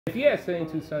If you had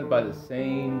 72 Sons by the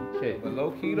same chick. But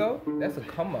low key though, that's a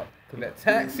come up. Cause that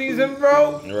tax season,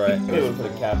 bro. Right. It was a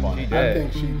cap on it. Dead. I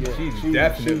think She's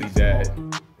definitely dead.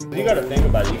 You gotta think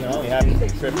about it. You can only have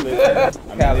triplets.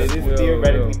 I mean, it is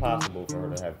theoretically possible for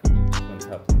her to have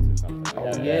quintuplets or something. Oh,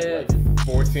 Like yeah. that.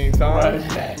 14 times.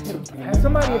 Has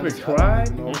somebody ever tried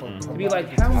to be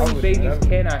like, how many babies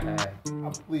can I have?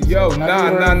 Yo,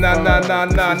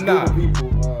 nah.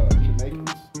 People,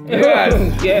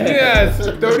 Jamaicans. Yes,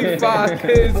 35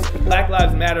 kids. Black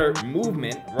Lives Matter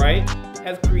movement, right,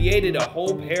 has created a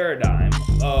whole paradigm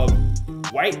of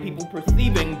white people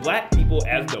perceiving black people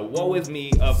as the woe is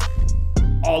me of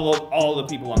all the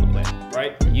people on the planet,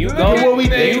 right? You gonna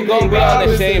be on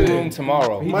the shade room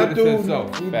tomorrow. My did it to dude,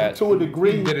 himself. to a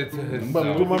degree, He did it to himself.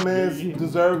 but do my man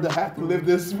deserve to have to live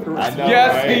this for the rest of his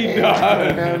Yes, life? he does.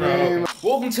 I mean,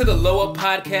 Welcome to the Low Up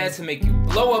Podcast, to make you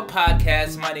blow up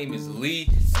podcast. My name is Lee,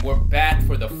 and we're back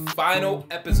for the final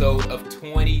episode of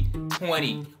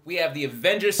 2020. We have the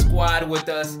Avenger squad with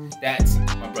us. That's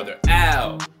my brother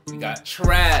Al. We got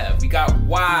Trav. We got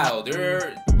Wild.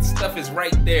 Their stuff is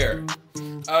right there.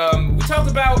 We talked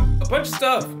about a bunch of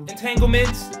stuff.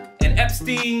 Entanglements and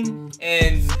Epstein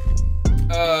and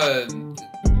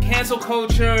cancel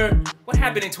culture. What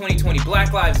happened in 2020?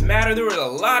 Black Lives Matter. There were a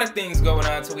lot of things going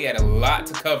on, so we had a lot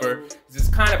to cover. This is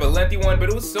kind of a lengthy one, but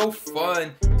it was so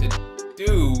fun to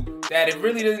do that it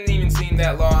really doesn't even seem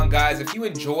that long, guys. If you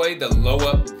enjoyed the Low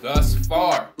Up thus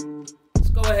far, let's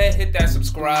go ahead, hit that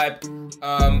subscribe.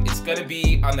 It's gonna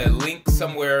be on the link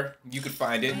somewhere. You could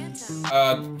find it.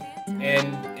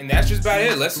 And that's just about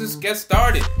it. Let's just get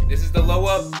started. This is the Low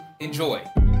Up. Enjoy.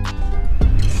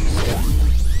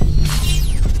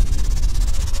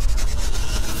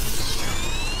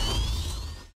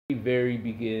 Very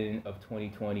beginning of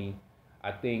 2020,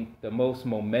 I think the most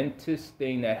momentous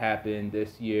thing that happened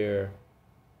this year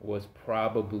was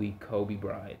probably Kobe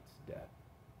Bryant's death.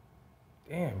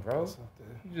 Damn, bro.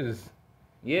 You just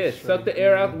Suck the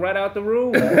air out right out the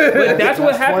room. But that's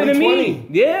what happened to me.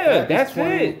 Yeah, that's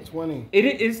it. 2020.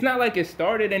 It's not like it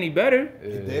started any better.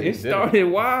 It started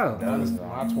wild. My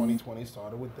 2020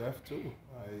 started with death too.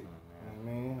 Like, you know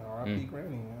what I mean, R.I.P.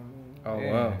 Granny. You know what I mean? Oh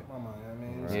Yeah. wow. Mama, you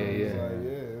know what I mean? Yeah, So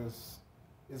yeah. it's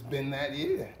like, it's been that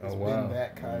year. It's wow. been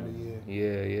that kind of year.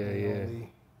 Yeah. You know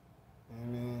what I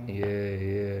mean?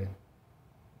 Yeah.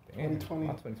 damn. 2020.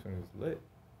 My 2020 was lit.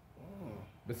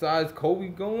 Besides Kobe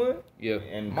going, Yeah.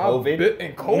 And my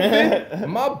COVID.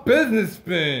 my business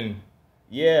been.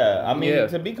 Yeah, I mean, Yeah.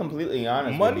 to be completely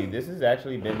honest Money. with you, this has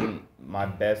actually been my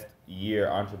best year,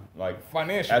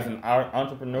 Financially. as an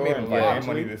entrepreneur made a and lot of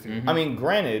financially. money this year. I mean,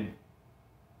 granted,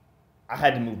 I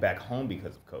had to move back home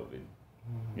because of COVID.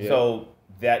 Yeah. So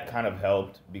that kind of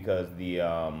helped because the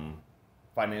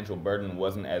financial burden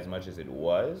wasn't as much as it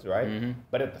was, right? Mhm.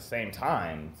 But at the same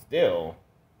time, still,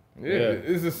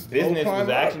 It's a slow business climb was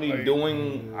up, actually like,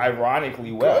 doing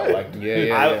ironically well. Good. Like,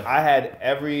 Yeah. I had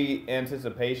every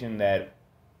anticipation that,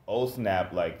 oh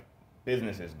snap, like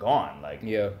business is gone. Like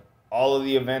Yeah. all of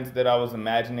the events that I was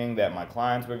imagining that my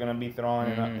clients were gonna be throwing,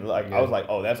 and I was like,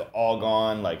 oh, that's all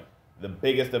gone. Like the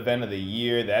biggest event of the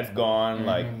year, that's gone.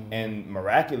 Like, and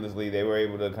miraculously, they were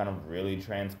able to kind of really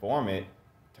transform it,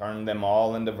 turn them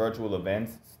all into virtual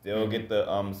events, still get the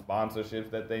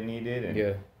sponsorships that they needed,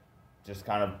 and just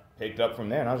kind of picked up from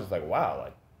there. And I was just like, wow,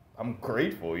 like I'm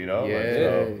grateful, you know.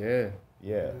 Yeah.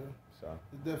 So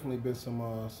There's definitely been some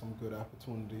good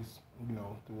opportunities, you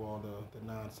know, through all the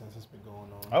nonsense that's been going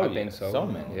on. I think so. So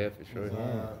many. Yeah, for sure.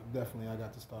 Definitely, I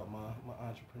got to start my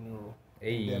entrepreneurial.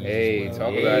 Hey. endeavors Hey, as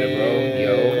talk well. about it,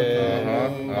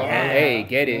 bro. Yeah. Hey,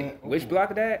 get it. Which block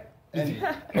of that? And,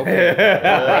 Okay.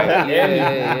 Right.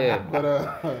 Yeah.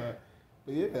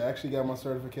 but yeah, I actually got my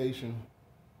certification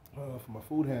for my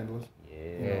food handlers.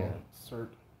 You know, cert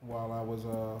while I was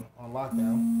on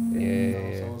lockdown. You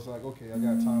know, so it's like, okay, I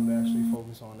got time to actually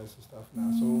focus on this and stuff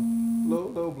now. So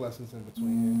little blessings in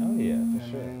between here. Oh yeah, for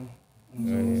And sure. then, and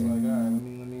so it's like, all right, let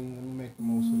me make the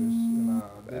most of this. And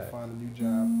I did find a new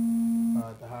job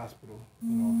at the hospital. You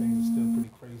know, things are still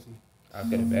pretty crazy. I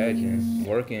could imagine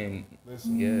working.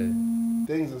 Listen,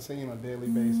 things are seen on a daily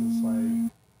basis.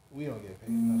 Like, we don't get paid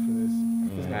enough for this.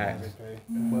 It's not gonna get paid.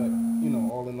 But, you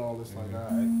know, all in all, it's like, all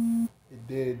right,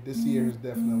 this year has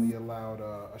definitely allowed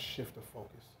a shift of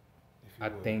focus. If you I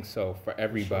will. think so for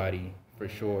everybody, for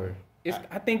sure.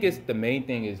 I think it's the main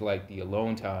thing is like the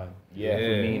alone time. Yeah. For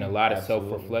me, and a lot of Absolutely.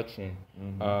 self-reflection.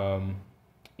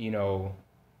 You know,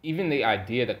 even the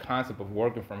idea, the concept of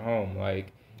working from home,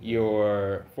 like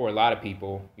for a lot of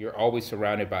people, you're always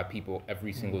surrounded by people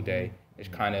every single day. It's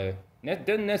kind of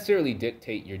doesn't necessarily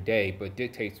dictate your day, but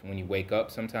dictates when you wake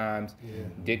up sometimes. Yeah.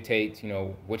 Dictates,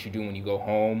 what you do when you go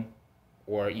home,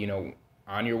 or,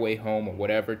 on your way home or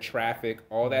whatever, traffic,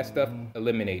 all that stuff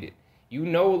eliminated. You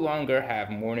no longer have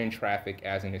morning traffic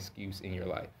as an excuse in your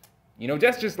life.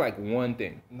 That's just like one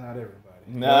thing. Not everybody.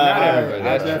 Not everybody. I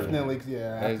That's definitely, I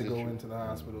That have is to go true. into the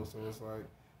hospital, so it's like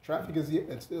traffic is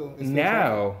it's still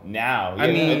Now, Now, I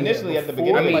mean, initially at the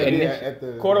before, beginning, I mean, at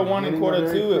the quarter one and beginning quarter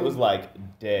of two, it everything, was like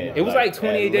dead. it was like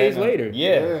 28 days later.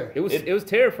 Yeah. It was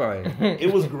terrifying.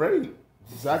 it was great.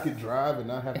 Because I could drive and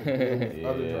not have to deal with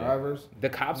other drivers. The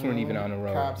cops weren't even on the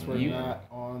road. Cops were not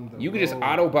on the road. You could just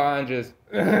autobahn, just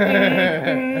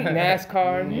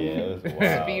NASCAR, Yeah, it was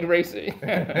wild. speed racing.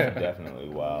 Definitely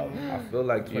wild. I feel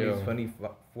like 2020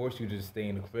 forced you to just stay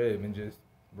in the crib and just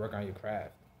work on your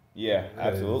craft. Yeah,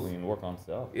 absolutely, and work on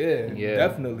self. Yeah, Yeah.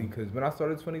 definitely. Because when I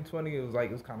started 2020,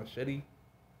 it was kind of shitty.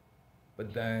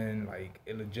 But then,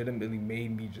 it legitimately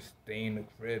made me just stay in the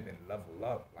crib and level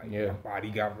up. My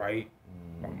body got right,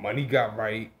 my money got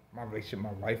right, my relationship,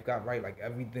 my wife got right.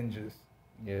 Everything just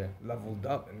leveled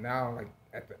up. And now,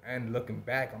 at the end, looking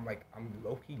back, I'm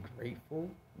low-key grateful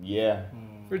Yeah.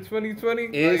 for 2020.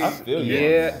 I feel you.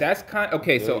 Yeah, that's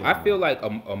okay. So you. I feel like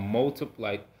a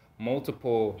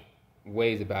multiple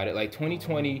ways about it.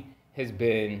 2020 has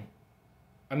been,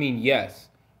 yes,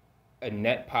 a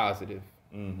net positive.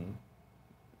 Mm-hmm.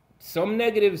 Some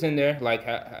negatives in there, like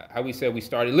how we said we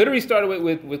literally started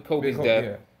with Kobe's death.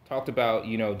 Yeah. Talked about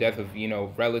death of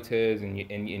relatives and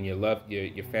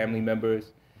your family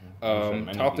members.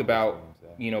 many Talked people about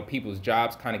experience that. people's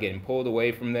jobs kind of getting pulled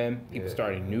away from them. People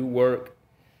starting new work.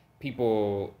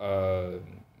 People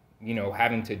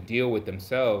having to deal with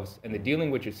themselves, and the dealing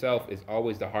with yourself is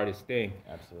always the hardest thing.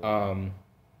 Absolutely.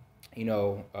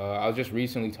 I was just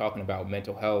recently talking about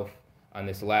mental health on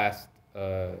this last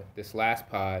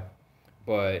pod,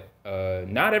 but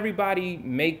not everybody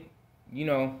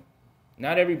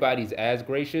not everybody's as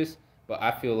gracious, but I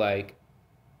feel like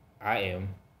I am.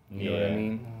 You know what I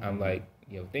mean? I'm like,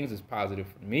 things is positive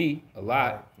for me a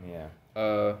lot. Yeah.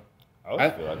 I I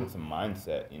always feel like it's a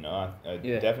mindset, I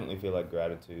definitely feel like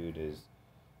gratitude is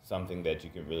something that you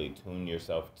can really tune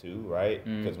yourself to, right?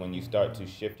 Because when you start to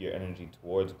shift your energy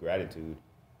towards gratitude,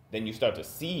 then you start to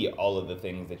see all of the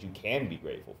things that you can be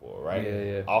grateful for, right?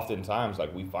 Yeah. Oftentimes,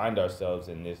 we find ourselves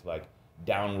in this,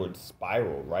 downward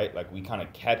spiral, right? We kind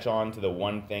of catch on to the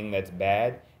one thing that's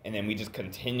bad, and then we just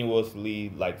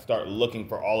continuously, start looking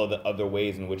for all of the other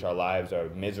ways in which our lives are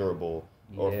miserable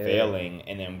or failing,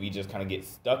 and then we just kind of get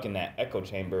stuck in that echo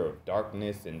chamber of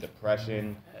darkness and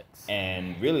depression.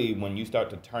 And really, when you start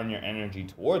to turn your energy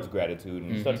towards gratitude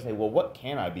and you start to say, well, what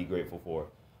can I be grateful for?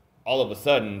 All of a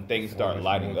sudden, things start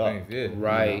lighting up.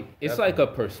 Right. It's like a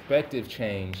perspective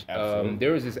change. Absolutely.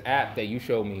 There was this app that you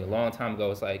showed me a long time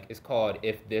ago. It's called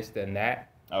If This Then That.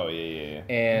 Oh, yeah.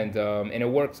 And it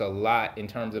works a lot in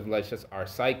terms of just our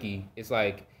psyche. It's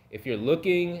like if you're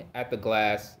looking at the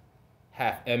glass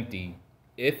half empty,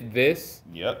 if this,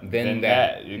 then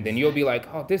that. Then you'll be like,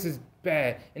 oh, this is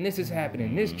bad, and this is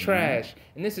happening, this trash,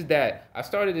 and this is that. I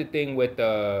started the thing with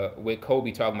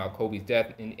Kobe, talking about Kobe's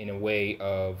death in a way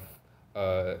of,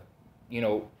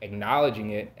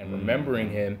 acknowledging it and remembering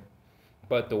him.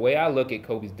 But the way I look at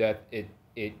Kobe's death, it's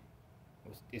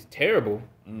terrible.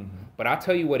 But I'll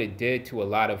tell you what it did to a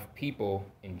lot of people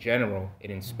in general.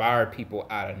 It inspired people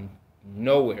out of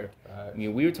nowhere.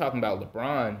 We were talking about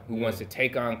LeBron, who wants to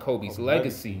take on Kobe's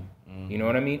legacy. You know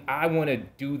what I mean? I want to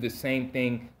do the same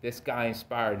thing this guy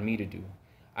inspired me to do.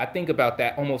 I think about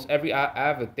that almost I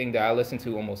have a thing that I listen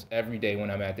to almost every day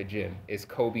when I'm at the gym. It's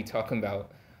Kobe talking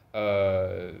about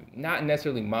not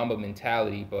necessarily Mamba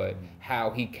mentality, but how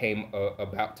he came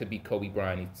about to be Kobe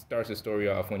Bryant. He starts the story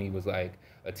off when he was like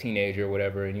a teenager or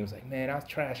whatever, and he was like, man, I was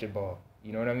trash at ball.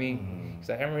 You know what I mean? He's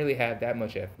like, I didn't really have that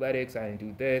much athletics. I didn't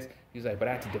do this. He was like, but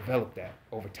I had to develop that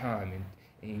over time.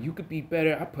 And you could be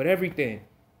better. I put everything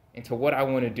into what I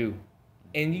want to do.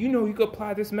 And you could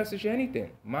apply this message to anything.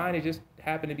 Mine, it just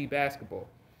happened to be basketball,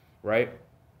 right?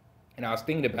 And I was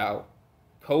thinking about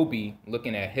Kobe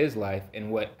looking at his life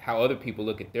and how other people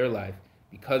look at their life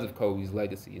because of Kobe's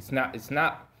legacy. It's not,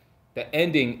 the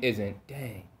ending isn't,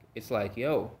 dang. It's like,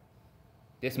 yo,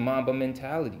 this Mamba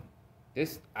mentality.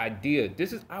 This idea,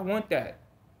 I want that.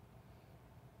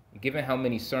 Given how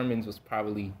many sermons was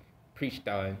probably preached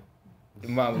on the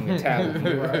Mamba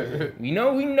mentality, Right. we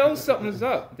know something's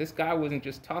up. This guy wasn't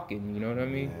just talking, you know what I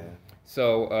mean? Yeah.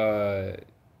 So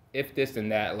if this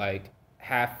and that,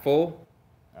 half full,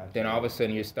 then all of a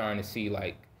sudden you're starting to see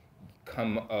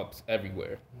come ups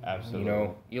everywhere.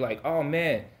 Absolutely. You're like, oh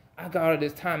man, I got all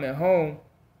this time at home,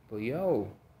 but yo,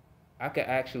 I could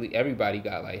actually, everybody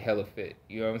got like hella fit,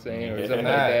 you know what I'm saying, or something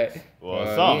Nice. like that.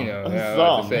 Well, some, you know,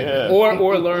 some, yeah.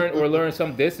 or learn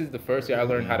some. This is the first year I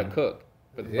learned how to cook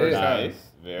for the first time. Nice,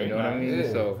 very You know nice. what I mean?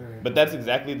 Yeah. So, But that's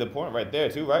exactly the point right there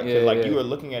too, right? Yeah, Because like yeah. you were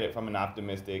looking at it from an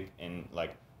optimistic and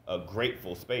like a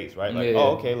grateful space, right? Like, Yeah.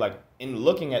 oh, okay, like in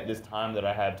looking at this time that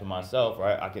I have to myself,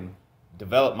 right? I can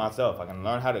develop myself. I can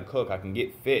learn how to cook. I can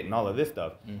get fit and all of this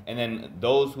stuff. And then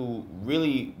those who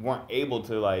really weren't able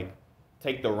to like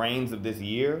take the reins of this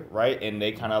year, right? And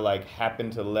they kind of like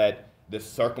happen to let the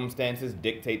circumstances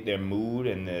dictate their mood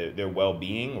and their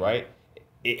well-being, right?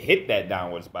 It hit that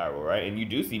downward spiral, right? And you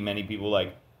do see many people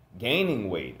like gaining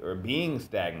weight or being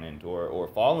stagnant or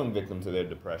falling victim to their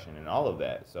depression and all of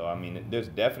that. So, I mean, there's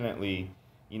definitely,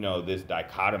 you know, this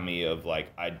dichotomy of like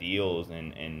ideals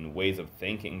and ways of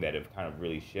thinking that have kind of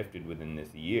really shifted within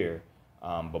this year.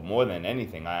 But more than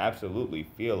anything, I absolutely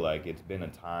feel like it's been a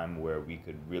time where we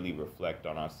could really reflect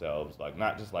on ourselves, like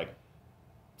not just like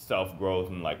self-growth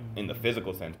and like in the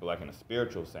physical sense, but like in a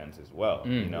spiritual sense as well,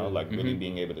 you know, like really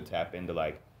being able to tap into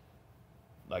like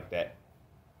that,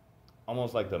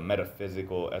 almost like the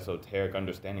metaphysical, esoteric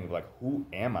understanding of like, who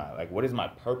am I? Like, what is my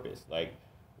purpose? Like,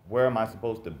 where am I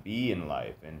supposed to be in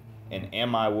life? And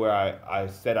am I where I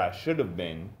said I should have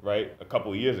been, right, a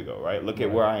couple of years ago, right? Look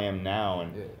at where I am now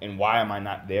and why am I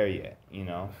not there yet, you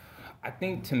know? I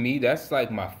think to me, that's like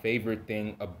my favorite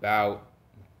thing about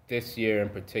this year in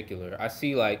particular. I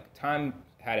see like Time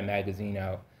had a magazine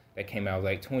out that came out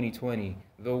like 2020,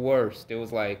 the worst. It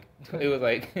was like it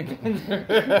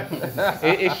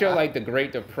showed like the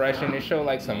Great Depression. It showed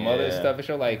like some other stuff. It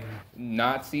showed like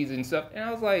Nazis and stuff. And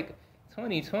I was like,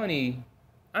 2020,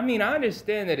 I mean, I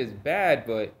understand that it's bad,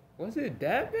 but was it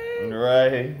that bad?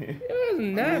 Right. It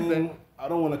wasn't that bad. I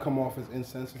don't want to come off as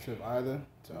insensitive either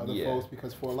to other folks,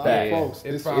 because for a lot Facts. of folks,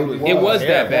 It this probably It was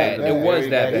that bad. bad. It was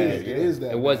that It bad. is. It is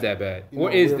that. It was bad. that bad. You know,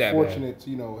 Or is we're that fortunate bad? to,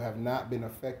 you know, have not been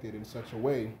affected in such a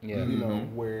way, Yeah. you know,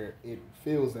 where it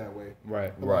feels that way.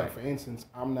 Right. But like, for instance,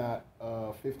 I'm not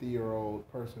a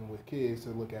 50-year-old person with kids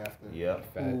to look after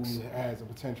Facts. who has a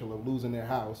potential of losing their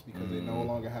house because they no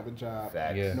longer have a job.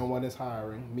 Facts. Yeah. No one is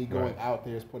hiring. Me going out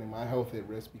there is putting my health at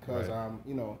risk because I'm,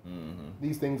 you know,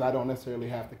 these things I don't necessarily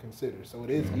have to consider. So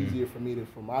it is easier for me to,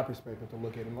 from my perspective, to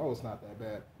look at it, oh, it's not that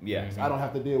bad. Yeah. I don't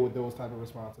have to deal with those type of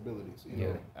responsibilities, you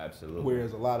know. Absolutely.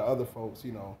 Whereas a lot of other folks,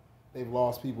 you know, they've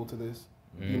lost people to this.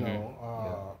 You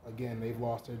know, again, they've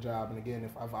lost their job, and again,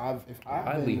 if I've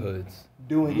Livelihoods.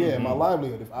 been doing my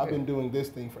livelihood, if I've been doing this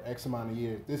thing for X amount of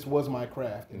years, this was my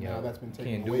craft, and now that's been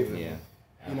taken away from me.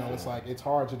 You know, it's like, it's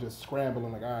hard to just scramble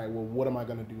and like, all right, well, what am I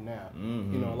going to do now?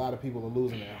 You know, a lot of people are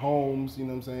losing their homes, you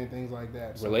know what I'm saying, things like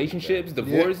that. So, Relationships,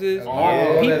 divorces,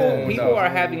 people are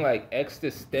having like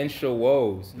existential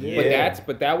woes.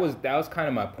 But that was kind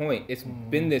of my point. It's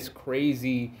been this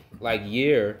crazy like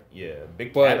year. Yeah,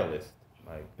 big catalyst.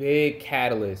 Big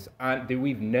catalyst.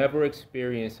 We've never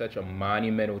experienced such a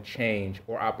monumental change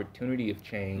or opportunity of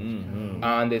change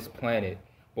on this planet.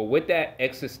 But with that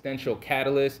existential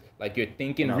catalyst, like you're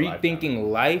thinking, rethinking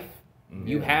life,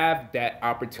 you have that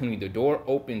opportunity. The door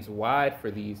opens wide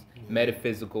for these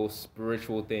metaphysical,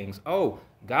 spiritual things. Oh,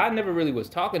 God never really was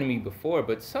talking to me before,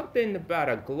 but something about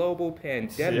a global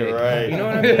pandemic. Right. You know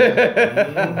what I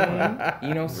mean?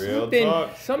 You know,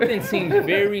 something seemed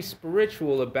very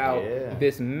spiritual about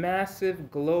this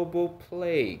massive global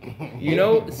plague. You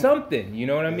know, something. You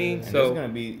know what I mean? And So there's gonna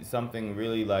be something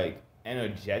really like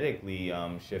energetically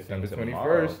shifting December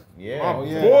tomorrow. 21st. Yeah. Oh,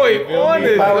 yeah. Boy, on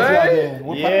this, man.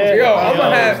 Yeah. I'm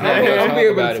gonna be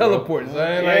able to about it, teleport,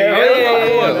 son. Like,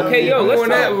 Okay, yo,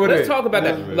 let's talk about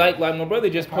that. Yeah. Like my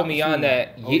brother just put me on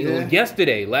that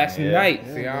yesterday, last night.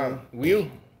 See,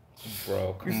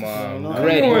 Bro, come on, Come I'm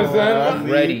ready. on, son. I'm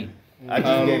ready. I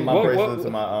just gave my what- bracelet to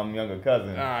my younger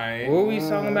cousin. Alright. What were we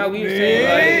talking about? We were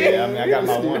saying Yeah, I mean, I got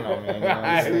my one on me. You know what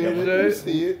I'm saying? You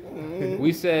see it.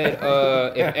 we said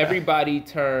if everybody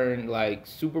turned like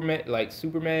Superman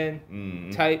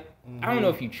type. I don't know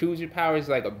if you choose your powers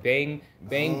like a bang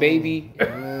baby,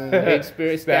 big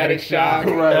spirit, static shock.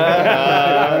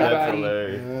 That's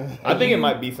hilarious. I think it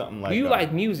might be something like You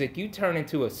like music? You turn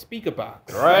into a speaker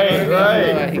box. Right.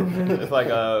 Like- It's like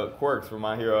Quirks from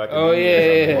My Hero Academia. Oh,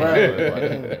 yeah. or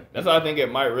something. Like, that's how I think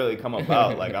it might really come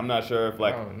about. Like, I'm not sure if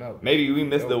like maybe we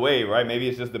missed the wave, right? Maybe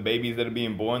it's just the babies that are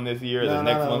being born this year, the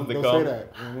next ones to don't come. say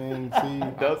that. I mean, see,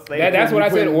 Don't say That's what I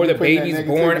said. Or the You put that baby's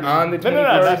born negativity. on the No,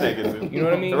 not 21st. negative. You know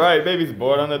what I mean? Right, baby's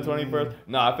born on the 21st.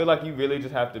 No, I feel like you really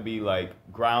just have to be like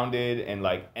grounded and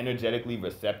like energetically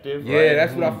receptive. Yeah, right?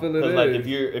 that's what I feel it Because is. like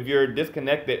if you're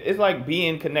disconnected, it's like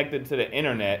being connected to the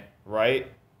internet, right?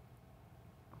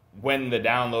 when the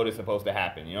download is supposed to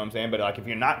happen. You know what I'm saying? But like if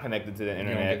you're not connected to the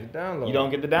internet, you don't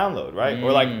get the download, right?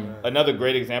 Or like another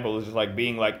great example is just like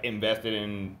being like invested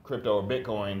in crypto or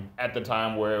Bitcoin at the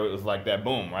time where it was like that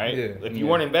boom, right? Yeah. If you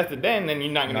weren't invested then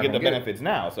you're not gonna get the benefits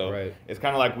now. So it's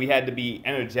kind of like we had to be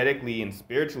energetically and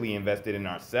spiritually invested in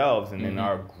ourselves and in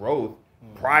our growth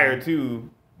prior to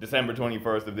December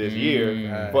 21st of this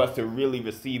year for us to really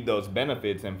receive those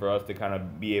benefits and for us to kind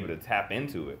of be able to tap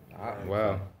into it.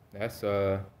 Wow,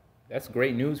 that's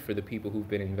great news for the people who've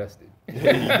been invested.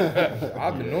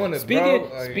 I've been doing it,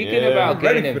 bro. Speaking about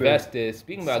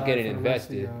getting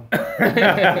invested,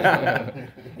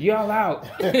 y'all out.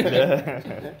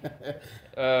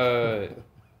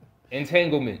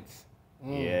 Entanglements.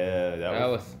 Yeah, that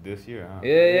was this year, huh?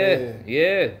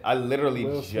 Yeah. I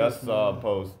literally just saw a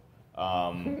post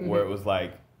where it was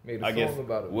like, I guess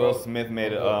Will Smith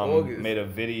made a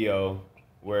video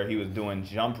where he was doing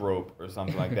jump rope or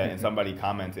something like that, and somebody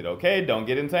commented, "Okay, don't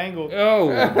get entangled." Oh,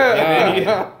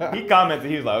 he commented,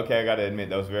 he was like, "Okay, I gotta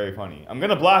admit that was very funny. I'm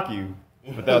gonna block you,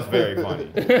 but that was very funny."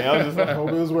 And I was just like, I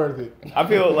hope it was worth it. I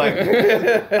feel like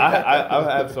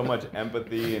I have so much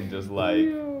empathy and just like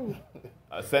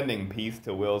sending peace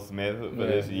to Will Smith for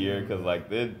this year, because like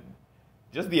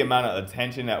just the amount of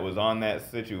attention that was on that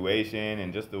situation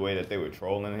and just the way that they were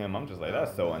trolling him, I'm just like,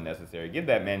 that's so unnecessary. Give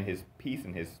that man his peace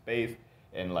and his space.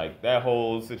 And like that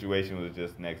whole situation was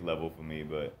just next level for me.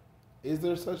 But is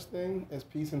there such thing as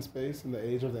peace and space in the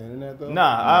age of the internet, though?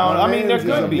 Nah, I mean there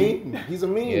could be. He's a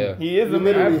meme. Yeah. He is a meme.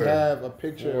 You literally have a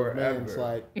picture of man's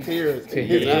like tears in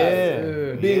his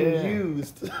eyes being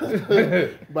used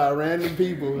by random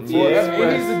people. He's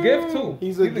a gift too.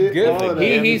 He's a gift.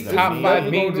 He's top 5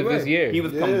 memes of this year. He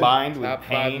was combined with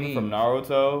Pain from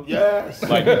Naruto. Yes.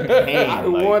 Like Pain. I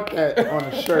want that on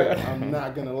a shirt. I'm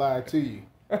not gonna lie to you.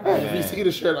 If you see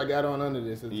the shirt I got on under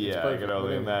this, it's perfect. I can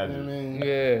only imagine.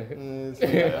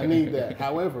 I need that.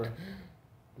 However,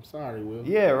 I'm sorry, Will.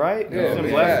 Yeah, right? It's a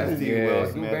blessing to you, Will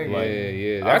Smith.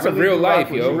 That's a real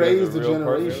life, yo. You raised a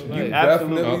generation. You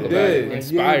absolutely did.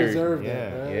 Inspired. You deserve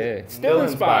that. Still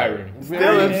inspiring.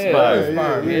 Still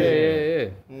inspired.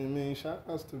 Yeah. I mean, shout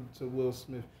outs to Will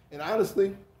Smith. And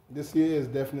honestly, this year has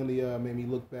definitely made me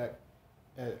look back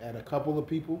at a couple of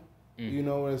people. You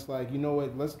know, it's like, you know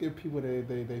what? Let's give people they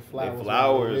flowers. They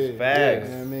flowers, facts.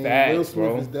 You know what I mean? Facts, Will Smith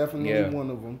bro. is definitely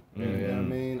one of them. You know what I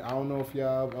mean? I don't know if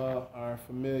y'all are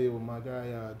familiar with my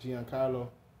guy Giancarlo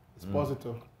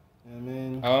Esposito. You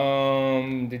know what I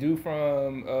mean? The dude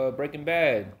from Breaking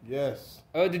Bad. Yes.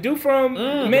 The dude from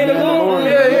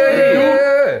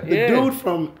Mandalorian. The dude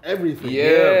from everything.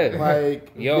 Yeah.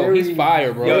 Like, he's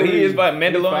fire, bro. Yo, he is by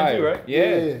Mandalorian too, right?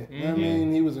 Yeah. You know what I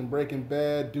mean? He was in Breaking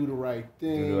Bad, Do the Right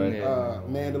Thing,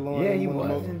 Mandalorian. Yeah, he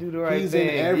was in Do the Right Thing. He's in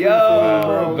everything,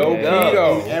 bro. Go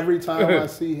Keto. Every time I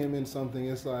see him in something,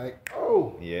 it's like,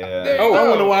 yeah. I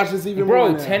want to watch this even more.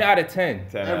 Bro, 10 out of 10.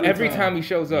 Every time he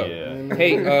shows up. Yeah.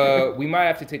 Hey, we might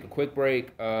have to take a quick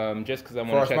break just because I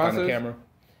want to check on the camera.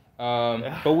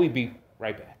 But we'll be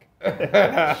right back.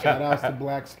 Shout outs to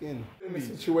Black Skin.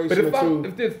 Situation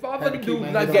if there's 500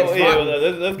 dudes not let's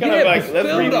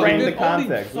reframe the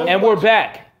context. And we're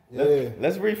back.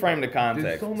 Let's reframe the context.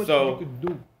 There's so much you could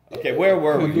do. Okay, where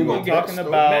were we? We were talking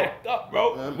about.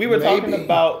 We were talking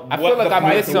about. I feel like I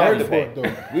missed something.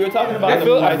 We were talking about. I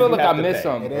feel like I missed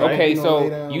something. Okay,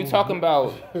 so you talking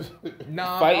about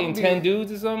fighting 10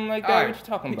 dudes or something like that? What you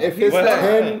talking about? If it's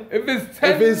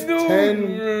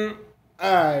 10,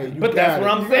 but that's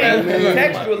what I'm saying.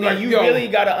 Textually, you really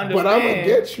gotta understand. But I'm gonna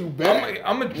get you back.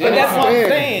 But that's what I'm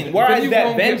saying. Why is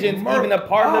that vengeance even a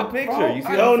part of the picture? You see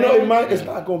what I'm saying? No, it's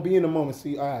not gonna be in the moment.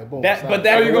 See, all right, boom. But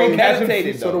that's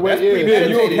premeditated, though. That's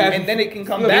premeditated, and then it can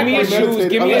come back. Give me your shoes.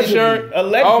 Give me a shirt. Not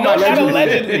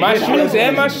allegedly. My shoes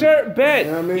and my shirt. Bet.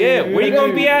 Yeah. Where you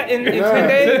gonna be at in 10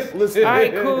 days? Listen, all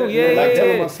right, cool.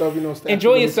 Yeah.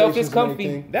 Enjoy yourself. It's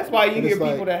comfy. That's why you hear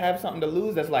people that have something to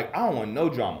lose. That's like, I don't want no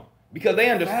drama. Because they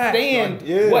understand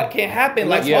what can happen.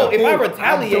 Like, if I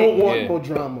retaliate, I don't want no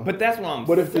drama. But that's what I'm saying.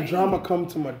 But if the drama come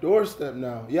to my doorstep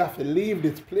now, you have to leave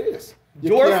this place.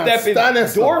 Doorstep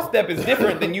is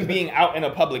different than you being out in a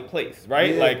public place,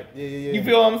 right? You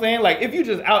feel what I'm saying? Like, if you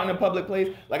just out in a public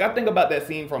place, like, I think about that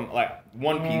scene from like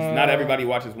One Piece. Not everybody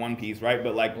watches One Piece, right?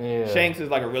 But like Shanks is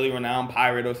like a really renowned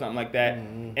pirate or something like that,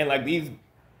 and like these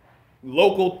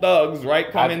local thugs, right,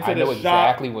 come into the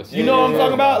shop. You know what I'm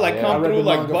talking about? Like, come through,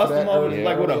 like, bust them over,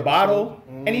 like, with a bottle.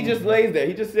 And he just lays there.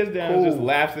 He just sits there and just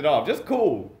laughs it off. Just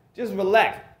cool. Just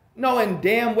relax. Knowing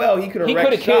damn well he could have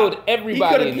killed everybody.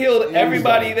 He could have killed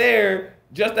everybody there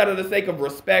just out of the sake of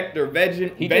respect or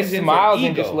vengeance. He just smiled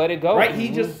and just let it go. Right? He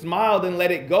just smiled and let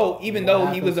it go, even though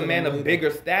he was a man of bigger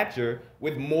stature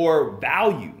with more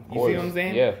value. You see what I'm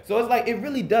saying? Yeah. So it's like, it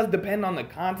really does depend on the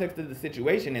context of the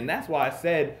situation. And that's why I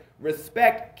said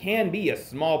respect can be a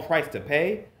small price to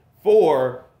pay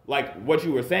for, like, what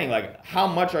you were saying. Like, how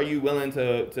much are you willing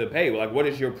to pay? Like, what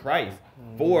is your price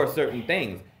for certain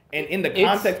things? And in the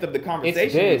context of the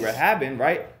conversation we were having,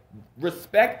 right?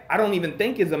 Respect, I don't even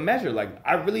think is a measure. Like,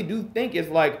 I really do think it's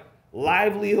like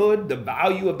livelihood, the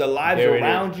value of the lives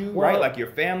around you, right? Like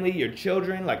your family, your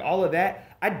children, like all of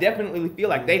that. I definitely feel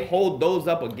like they hold those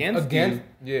up against you.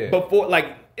 Yeah. Before,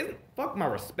 like, fuck my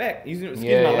respect. Excuse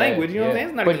my language. You know what I'm saying?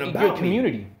 It's not even about your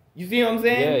community. Me. You see what I'm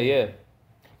saying? Yeah.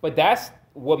 But that's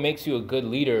what makes you a good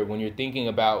leader when you're thinking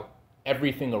about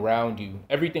everything around you,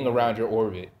 everything around your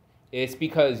orbit. It's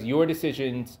because your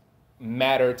decisions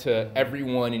matter to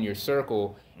everyone in your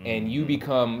circle, and you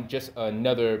become just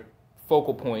another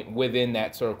focal point within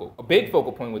that circle, a big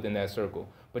focal point within that circle,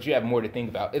 but you have more to think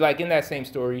about. Like in that same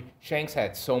story, Shanks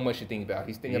had so much to think about.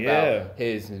 He's thinking about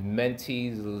his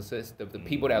mentees, the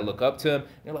people that look up to him.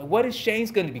 They're like, what is Shanks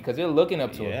going to be? Because they're looking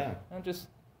up to him.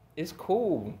 It's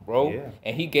cool, bro. Yeah.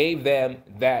 And he gave them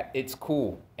that it's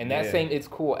cool. And that same it's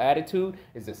cool attitude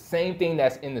is the same thing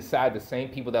that's inside the same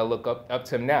people that look up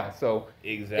to him now. So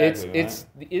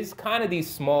it's kind of these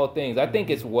small things. I think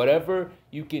it's whatever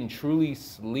you can truly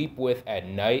sleep with at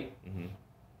night.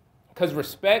 Because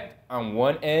respect on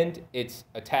one end, it's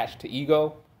attached to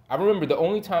ego. I remember the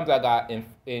only times I got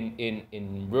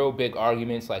in real big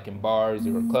arguments, like in bars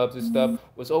or clubs and stuff,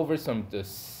 was over the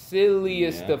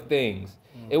silliest of things.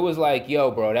 It was like, yo,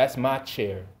 bro, that's my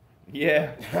chair.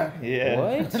 Yeah.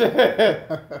 What?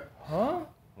 Huh?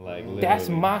 Like, literally. That's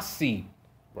my seat.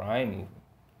 Bro, I ain't moving.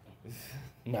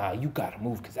 Nah, you gotta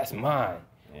move because that's mine.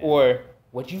 Yeah. Or,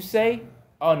 what you say?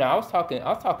 Oh, no, I was talking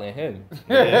to him.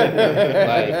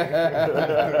 like,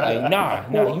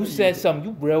 nah, you said something.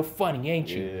 You real funny, ain't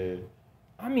you?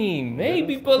 Yeah. I mean,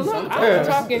 maybe, but look, I was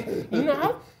talking,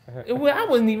 I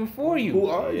wasn't even for you. Who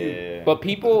are you? But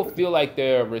people feel like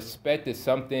their respect is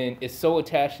something, it's so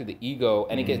attached to the ego,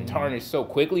 and it gets tarnished so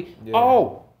quickly. Yeah.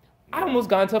 Oh, I almost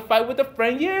got into a fight with a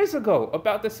friend years ago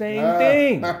about the same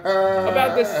thing.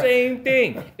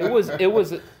 It was,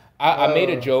 I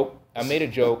made a joke.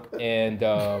 And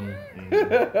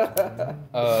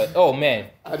oh man,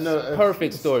 I know,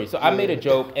 perfect story. So I made a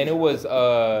joke, and it was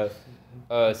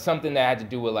something that had to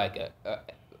do with like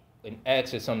an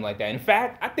ex or something like that. In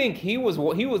fact, I think he was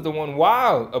the one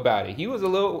wild about it. He was a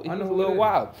little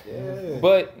wild. Yeah.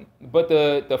 But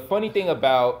the funny thing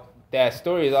about that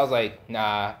story is I was like,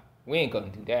 nah, we ain't gonna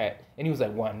do that. And he was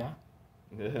like, why not?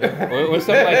 or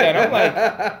something like that. I'm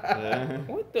like,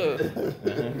 what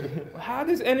the? How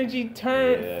does energy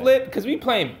flip? Because we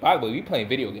playing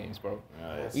video games, bro.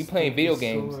 We playing video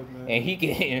games, and he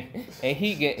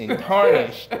getting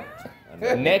tarnished.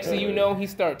 Next thing you know, he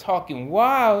start talking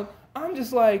wild. I'm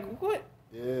just like, what?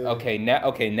 Yeah. Okay,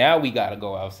 now we gotta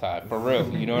go outside for real.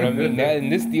 You know what I mean?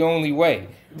 And this is the only way,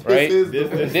 right?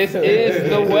 This is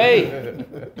the way.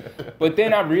 But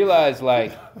then I realized,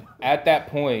 like, at that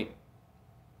point,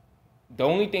 the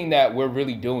only thing that we're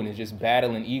really doing is just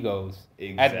battling egos.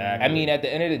 Exactly. I mean, at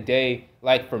the end of the day,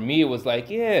 like, for me, it was like,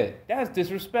 yeah, that's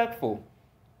disrespectful.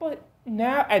 But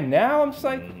now I'm just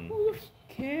like, who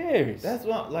cares? That's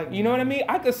what, like, you know what I mean?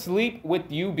 I could sleep with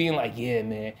you being like, yeah,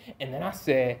 man. And then I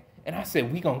said,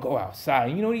 we gonna go outside.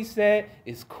 And you know what he said?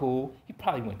 It's cool. He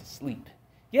probably went to sleep.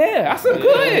 Yeah, I said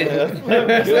good.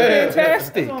 That's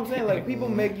fantastic. That's what I'm saying. Like, people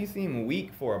make you seem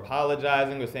weak for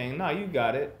apologizing or saying, no, you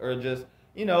got it. Or just,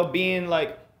 being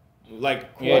like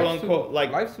quote unquote,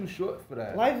 like, life's too short for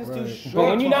that. Life is too short. But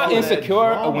when you're not insecure,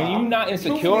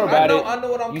 about it, I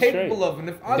know what I'm capable of, and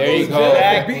if I there you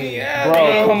go,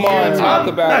 bro, come on, talk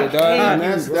about it, dog.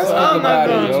 That's talk about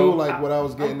it, too. Like what I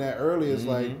was getting at earlier is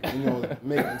like,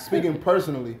 speaking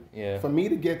personally, for me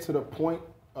to get to the point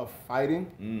of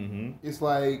fighting, it's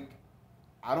like,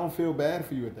 I don't feel bad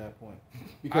for you at that point.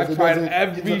 Because I tried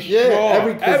every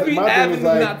avenue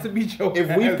not to be choked.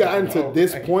 If we've gotten to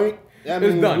this point, that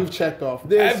means we've checked off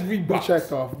this. We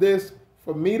checked off this.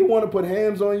 For me to want to put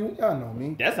hands on you, y'all know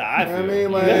me. That's how I feel. I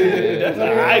mean, like, that's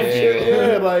how I feel.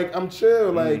 Yeah, like, I'm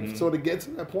chill. Like, so to get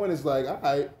to that point, it's like, all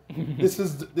right, this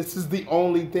is the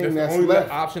only thing that's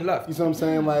left. Option left. You see what I'm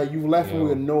saying? Like, you've left me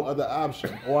with no other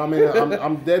option. Or I mean,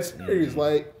 I'm dead serious.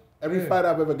 Like, every fight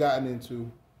I've ever gotten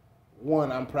into,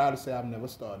 one, I'm proud to say I've never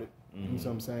started. You see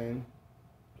what I'm saying?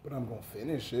 But I'm going to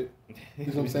finish it. You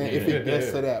know what I'm saying? If it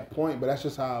gets to that point. But that's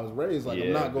just how I was raised. Like,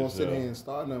 I'm not going to sit here and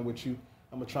start nothing with you.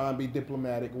 I'm going to try and be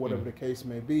diplomatic or whatever the case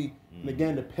may be. And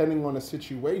again, depending on the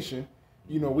situation,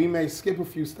 you know, we may skip a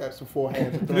few steps before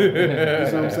hands are thrown. You know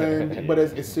what I'm saying? But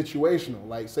it's situational.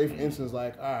 Like, say for instance,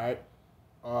 like, all right,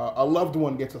 a loved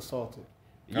one gets assaulted.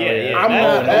 Yeah, I'm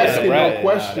not asking no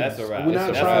questions. That's a wrap. We're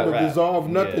not trying to dissolve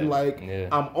nothing. Like,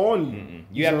 I'm on you.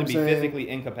 You have to be physically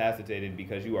incapacitated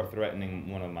because you are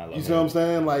threatening one of my loved ones. You see what I'm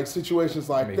saying? Like, situations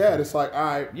like that, it's like, all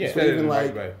right, yeah. so even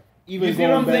like, even you see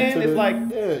what I'm saying? It's like,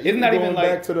 it's not even like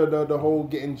back to the whole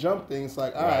getting jumped thing. It's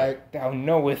like, all right, thou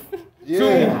knoweth.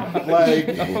 Yeah, like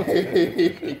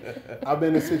I've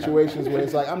been in situations where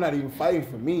it's like I'm not even fighting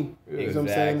for me. You know what I'm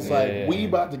saying? It's like we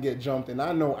about to get jumped, and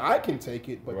I know I can take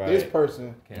it, but this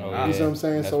person, you know what I'm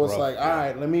saying? So it's like, all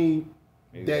right, let me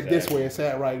that this way it's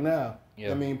at right now.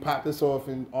 I mean, pop this off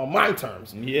on my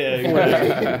terms. Yeah, you know what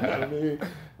I mean?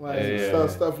 Like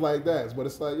stuff like that. But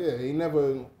it's like, he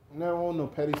never on no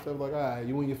petty stuff like, all right,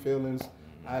 you and your feelings.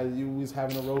 You was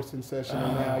having a roasting session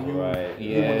and now you want to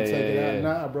take it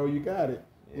out. Nah, bro, you got it.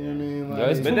 You know what I mean? Like,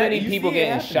 there's too many people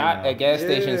getting shot at gas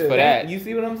stations for that. You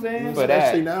see what I'm saying? For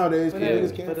Especially nowadays,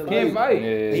 niggas can't fight.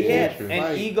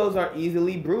 And egos are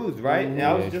easily bruised, right? And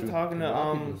I was just talking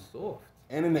to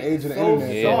and in the age of the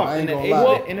internet, I ain't gonna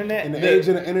lie. In the age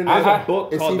of the internet, there's a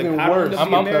book called even The Cognitive worse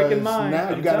American Mind. Now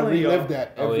you gotta relive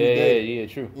that every day. Yeah,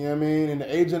 true. You know what I mean? In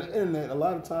the age of the internet, a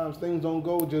lot of times things don't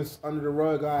go just under the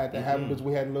rug. All right, that happened because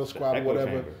we had a little squabble,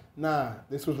 whatever. Nah,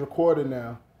 this was recorded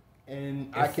now. And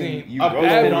I can you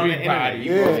roasted on the internet.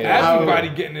 Everybody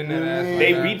getting in that ass.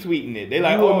 They retweeting it. They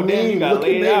like, oh damn, you got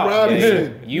laid out.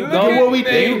 You gonna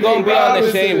be on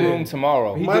the shade room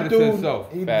tomorrow. My dude,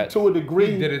 to a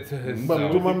degree, he did it to himself.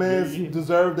 But do my man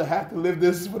deserve to have to live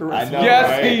this for the rest of his life?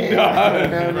 Yes, he does. You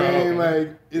know what I mean?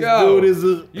 Like, this dude is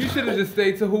a... You should have just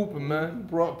stayed to hooping, man. He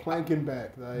brought planking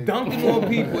back. Like, dunking on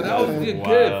people. That was your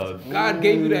gift. God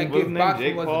gave you that gift.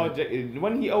 Jake Paul,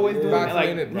 wasn't he always doing that?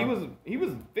 Like, he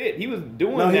was fit. He was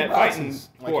doing that fighting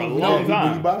for a long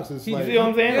time. You see what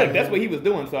I'm saying? Like, that's what he was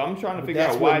doing. So I'm trying to figure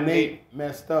out why Nate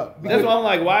messed up. That's why I'm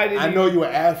like, why did he... I know you're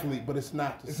an athlete, but it's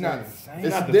not the same.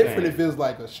 It's different if it's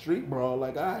like a street brawl.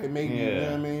 Like, maybe, you know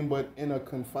what I mean? But in a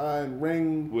confined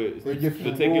ring with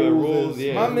particular rules,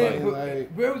 my man,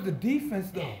 where was the defense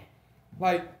though?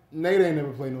 Like, Nate ain't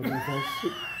never played no defense.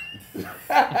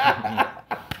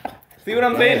 See what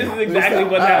I'm saying? This is exactly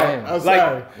what happened. I'm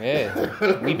sorry.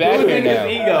 We back here now.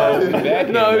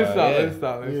 Ego. No, it's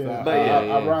stop. But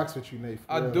I rocks with you, Nate.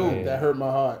 I do. That hurt my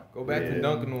heart. Go back to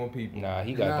dunking on people. Nah,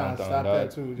 he got dunked on. Stop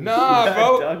that too. Nah,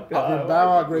 bro.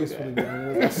 Bow out gracefully,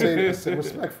 man. I say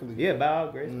respectfully. Yeah, bow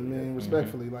out gracefully. I mean,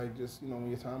 respectfully, like just when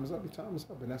your time is up,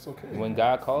 and that's okay. When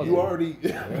God calls you already.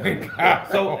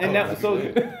 So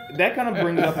that kind of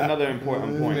brings up another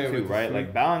important point too, right?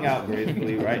 Like bowing out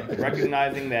gracefully, right?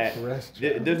 Recognizing that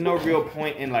there's no real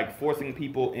point in like forcing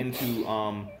people into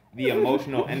the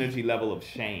emotional energy level of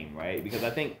shame, right? Because I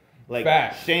think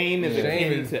like shame is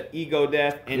akin to ego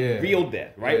death and real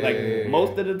death, right?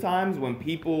 Most of the times when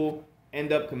people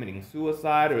end up committing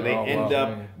suicide or they end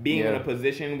up being in a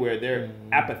position where they're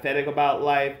apathetic about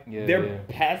life, they're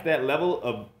past that level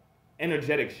of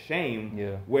energetic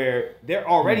shame where they're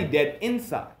already dead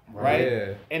inside,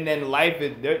 right? And then life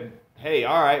is, hey,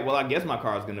 all right, well, I guess my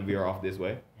car is going to veer off this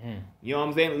way. You know what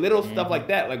I'm saying? Little stuff like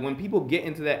that. Like when people get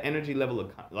into that energy level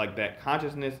of like that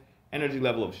consciousness, energy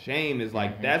level of shame is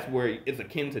like that's where it's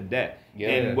akin to death.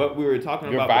 And what we were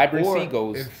talking about vibrancy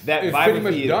before, goes. That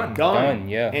vibrancy is done.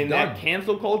 And that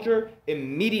cancel culture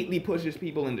immediately pushes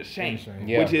people into shame,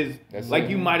 which is like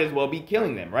you might as well be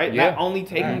killing them, right? Not only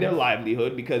taking their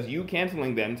livelihood because you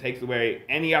canceling them takes away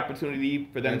any opportunity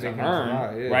for them to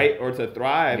earn, right, or to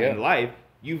thrive in life.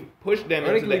 You've pushed them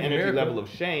into the energy level of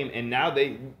shame, and now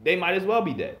they might as well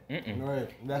be dead. Right.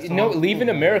 That's leaving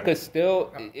America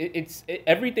still, it's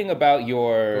everything about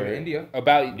your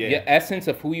your essence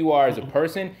of who you are as a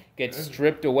person gets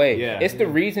stripped away. It's the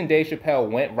reason Dave Chappelle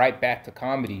went right back to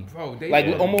comedy,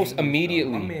 almost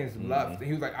immediately. My man's loved.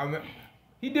 He was like,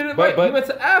 he did it right. He went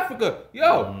to Africa.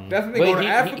 That's when they go to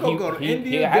Africa, go to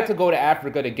India. He had to go to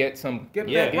Africa to get some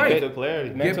mental clarity.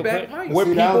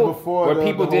 Where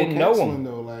people didn't know him.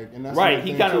 Though, like, and that's right,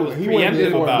 he kind of was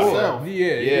preemptive about it. He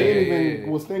didn't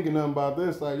even was thinking nothing about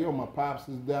this. Like, yo, my pops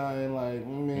is dying. Like, I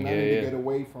need to get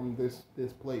away from this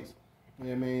place. You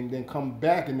know what I mean? Then come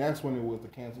back, and that's when it was the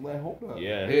cancel. Like, hold up. Like,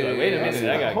 wait a minute,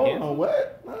 I got hold on,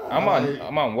 what? Nah,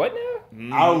 I'm on what now?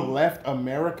 I left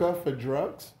America for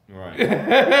drugs. Right.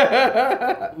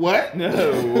 What? No.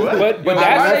 But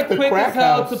that's quick as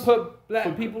hell to put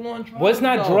black people on drugs. Well, it's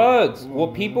not drugs. Well,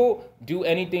 people do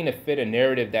anything to fit a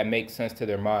narrative that makes sense to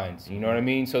their minds. You know what I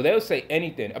mean? So they'll say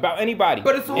anything about anybody.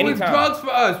 But it's always drugs for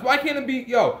us. Why can't it be,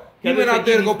 he went out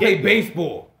there to go play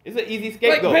baseball. It's an easy Like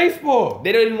scapegoat. baseball.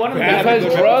 They didn't want him to have a Because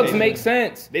good drugs reputation. make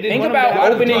sense. They didn't Think want him to about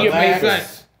have opening your Drugs make business.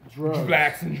 sense. Drugs.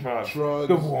 Blacks and drugs. Drugs.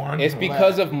 The war on It's drugs.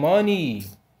 because of money.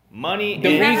 Money The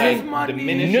and reason- like, money.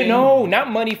 diminishing. No, not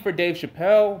money for Dave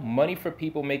Chappelle. Money for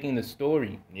people making the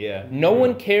story. Yeah. No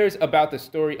one cares about the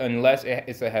story unless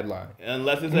it's a headline.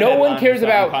 Unless it's a No one headline cares for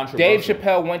something about Dave controversial.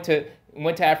 Chappelle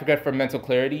went to Africa for mental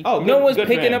clarity. Oh, no good- one's good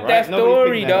for picking him, up right? that Nobody's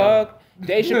story, picking that up. dog.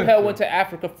 Dave Chappelle went to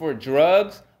Africa for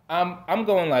drugs. I'm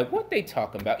going like, what they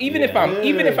talking about? Even if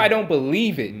I don't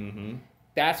believe it,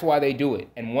 that's why they do it.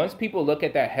 And once people look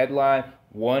at that headline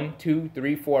 1, 2,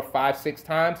 3, 4, 5, 6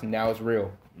 times, now it's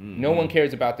real. No one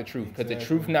cares about the truth because the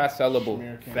truth not sellable.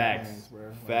 Smear Facts. campaigns, bro.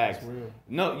 Like, Facts. it's real.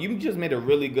 No, you just made a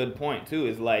really good point too.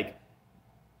 Is like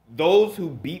those who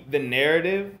beat the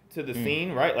narrative to the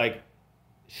scene, right? Like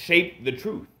shape the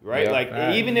truth, right? Yeah, like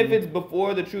facts. even if it's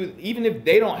before the truth, even if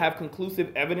they don't have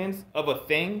conclusive evidence of a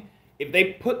thing, if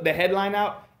they put the headline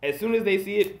out, as soon as they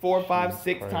see it 4, 5,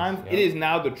 6 Christ, times, yeah. it is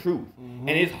now the truth, and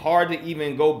it's hard to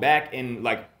even go back and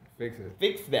like Fix it.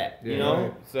 fix that, you Yeah. know.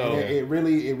 And So it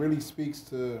really speaks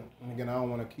to, and again, I don't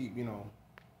want to keep,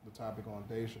 the topic on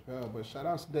Dave Chappelle, but shout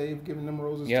out to Dave giving them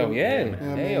roses Yo, too. yeah. You know what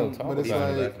I Hey, yo, mean? talk But it's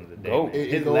about like, Go.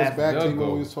 it goes back to does even what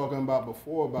go. we was talking about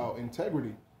before about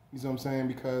integrity. You see what I'm saying?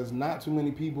 Because not too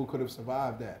many people could have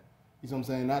survived that. You see what I'm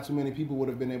saying? Not too many people would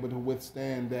have been able to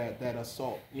withstand that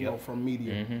assault, from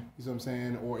media. You see what I'm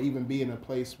saying? Or even be in a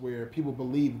place where people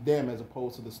believe them as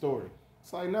opposed to the story.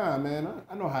 It's like, nah, man,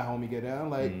 I know how homie get down.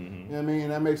 Like, you know what I mean?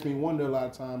 That makes me wonder a lot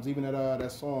of times, even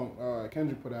that song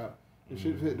Kendrick put out, it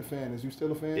should hit the fan. Is you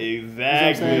still a fan?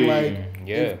 exactly. You know what I'm saying? Like,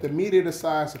 Yeah. if the media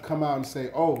decides to come out and say,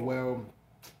 oh, well,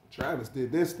 Travis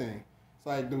did this thing. It's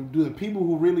like, do the people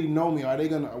who really know me, are they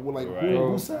going to,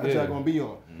 whose side y'all going to be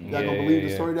on? Y'all going to believe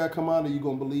the story that come out, or you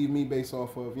going to believe me based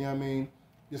off of, you know what I mean?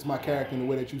 Just my character and the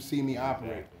way that you see me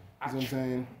operate. You know what I'm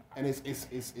saying? And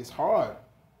it's hard.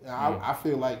 I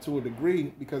feel like to a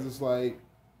degree, because it's like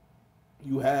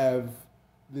you have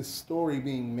this story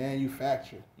being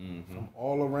manufactured from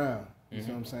all around. You see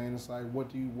what I'm saying? It's like, what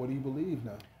do you believe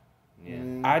now? Yeah.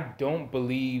 I don't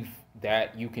believe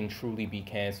that you can truly be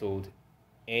canceled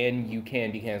and you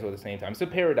can be canceled at the same time. It's a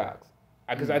paradox.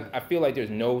 Because I feel like there's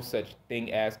no such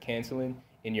thing as canceling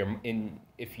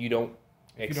if you don't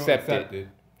accept it.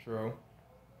 True.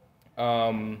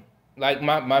 Like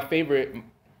my favorite.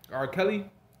 R. Kelly,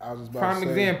 I was just about prime to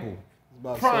say, example.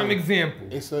 about to Prime say, example.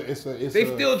 It's They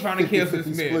a still trying to cancel 50-50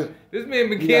 this man. split. This man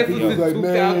been He got canceled people since like,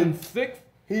 man, 2006.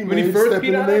 He when he made first Step beat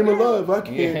in the out Name of that Love. I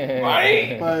can't. Yeah.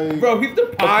 Right? Like, Bro, he's the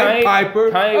Kanye- Pied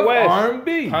Piper Kanye of West.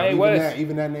 R&B. Kanye even West.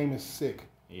 even that name is sick.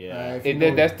 Yeah. If you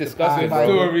know That's the disgusting, Pied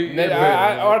bro. Piper, Story, That-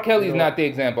 yeah. R. Kelly's not the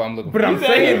example I'm looking for. But I'm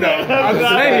saying though, I'm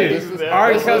saying,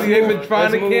 R. Kelly, they've been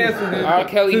trying to cancel him. R.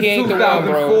 Kelly, he since ain't the one,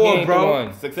 bro. He 2004, ain't the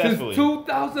one. Successfully. Since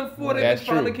 2004, they've That's been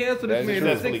trying true. to cancel That's this man true.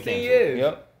 for Successfully 16 canceled. years.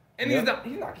 Yep. And Yep.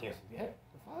 he's not canceled yet.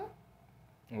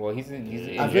 Well, he's in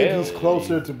I think jail. he's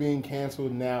closer to being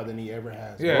canceled now than he ever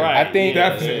has. Yeah. Right. I think-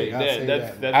 Definitely. Yeah, I'll say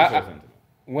that's that. that's I- a sentence.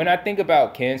 When I think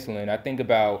about canceling, I think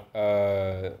about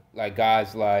like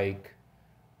guys like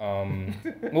well,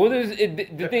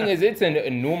 the thing is, it's an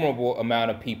innumerable amount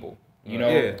of people. You know,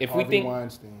 Yeah. if we Harvey think,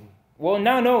 Weinstein. well,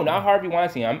 no, not Harvey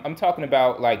Weinstein. I'm talking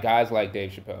about like guys like Dave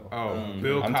Chappelle. Oh,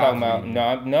 Bill I'm Cosby. talking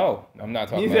about no, I'm not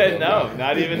talking He about. said Bill no,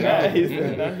 not even that. He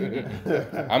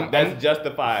said no. That's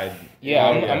justified.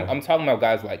 Yeah, Yeah. I'm talking about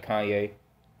guys like Kanye.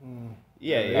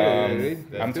 Yeah,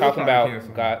 I'm still talking trying to about cancel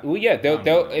him. guys. Well, yeah,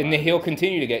 they'll and he'll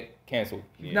continue to get canceled.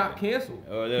 He's not canceled.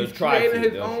 They'll He's try creating to.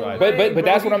 his They'll own try to. But lane, bro.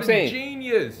 that's what I'm He's a saying.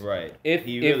 Genius. Right. If-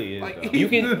 he if- really is. Like though. You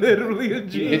he's can- literally a The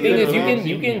genius. thing is,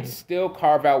 Yeah. you can still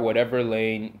carve out whatever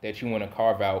lane that you want to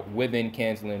carve out within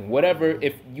canceling. Whatever,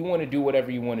 if you want to do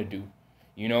whatever you want to do,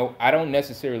 you know. I don't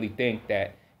necessarily think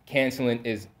that canceling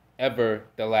is ever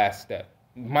the last step.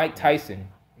 Mike Tyson,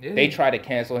 Yeah. they tried to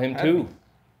cancel him too.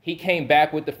 He came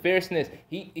back with the fierceness.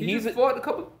 He He's just fought a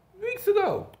couple weeks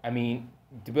ago. I mean,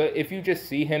 but if you just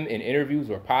see him in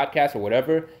interviews or podcasts or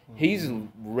whatever, he's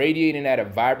radiating at a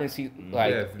vibrancy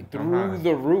like Yes, through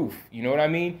the roof. You know what I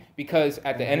mean? Because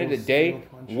at the end of the day,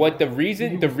 what the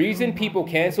reason people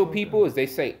cancel people is they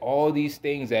say all these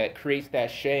things that creates that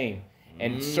shame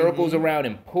and circles around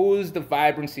and pulls the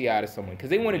vibrancy out of someone because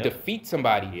they want to defeat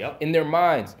somebody in their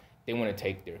minds. They want to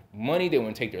take their money. They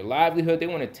want to take their livelihood. They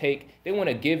want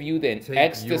to give you the Take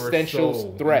existential your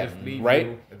soul threat, and just leave right?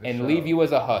 you as a And shell. leave you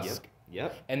as a husk.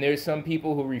 Yep. And there's some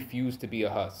people who refuse to be a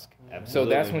husk. So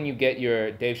Absolutely. that's when you get your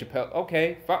Dave Chappelle.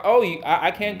 Okay, I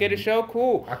can't get a show.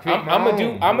 Cool. I create I'm my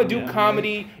gonna do own.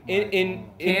 comedy in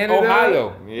Canada.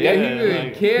 Ohio. Yeah,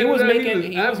 in he was Canada,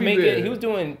 making everywhere. he was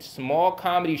doing small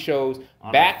comedy shows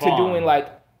On back a to farm. doing like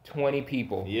 20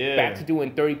 people. Yeah. Back to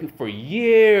doing 30 people for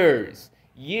years.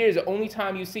 Years. The only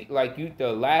time you see, like,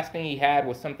 the last thing he had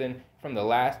was something from the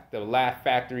Laugh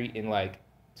Factory in like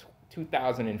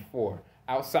 2004.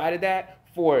 Outside of that,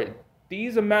 for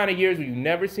these amount of years where you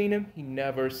never seen him, he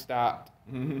never stopped.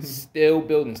 Still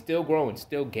building, still growing,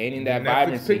 still gaining that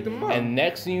vibrancy. And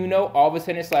next thing you know, all of a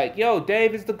sudden it's like, yo,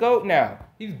 Dave is the GOAT now.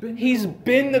 He's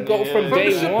been the GOAT from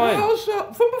day one.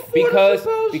 From before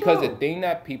because the thing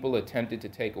that people attempted to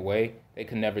take away, they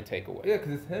can never take away. Yeah,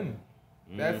 because it's him.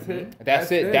 That's it. That's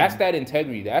it. That's that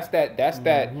integrity. That's that. It's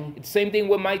the same thing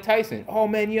with Mike Tyson. Oh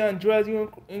man, you're on drugs.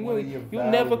 What are your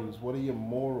values? What are your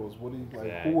morals? What are you,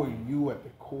 like? Who are you at the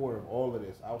core of all of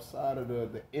this? Outside of the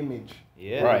image,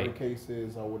 whatever the case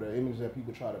is, or the image that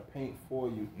people try to paint for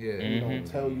you. Yeah. You don't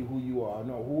tell you who you are.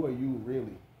 No, who are you really?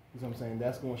 You know what I'm saying?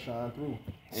 That's gonna shine through.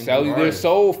 Sell you their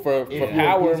soul for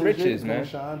power and riches, man.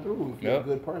 It's gonna shine through. If you're a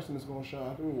good person, it's gonna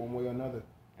shine through one way or another.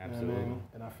 Absolutely. You know what I mean?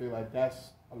 And I feel like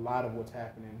that's a lot of what's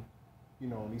happening, you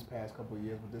know, in these past couple of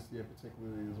years, but this year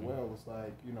particularly as well. It's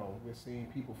like, you know, we're seeing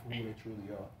people for who they truly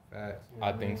are. Facts. You know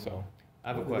I think so. I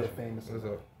have a question. What's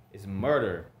up? Is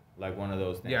murder like one of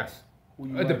those things? Yes.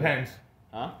 It depends.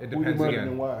 Huh? It Who you depends murdered again.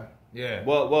 and why? Yeah.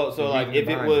 Well, so The like reason if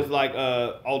it behind was it. like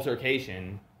a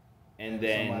altercation, and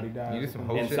then somebody died. You did some or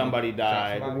whole and shit. somebody Shot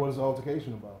died. somebody. But what is the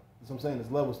altercation about? That's what I'm saying.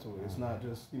 There's levels to it. It's not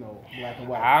just, you know, black and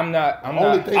white. I'm the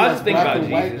only not. thing I that's just think black about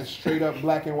and white Jesus. is straight up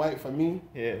black and white for me.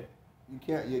 Yeah. You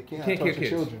can't touch kill your kids.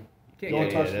 children. Can't Don't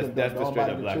get touch that's the the straight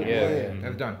unbodied up black and children. white.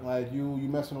 That's done. Like you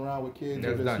messing around with kids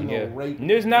That's or just, done. you know, rape.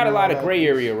 There's not a you know, lot of like gray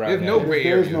it's- area around There's that. no gray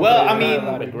There's area. no Well, gray I area. A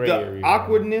lot of mean, gray the area.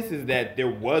 awkwardness is that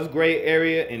there was gray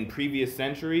area in previous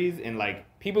centuries, and like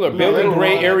People are No, building they were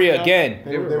gray wrong. area Yeah. again.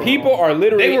 They were People wrong. are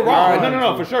literally. they were wrong. trying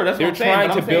No, for sure. That's They're what I'm saying. trying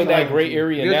but to I'm build saying, that like, gray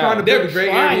area They're now. trying to They're build the gray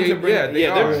trying area. to bring. Yeah, they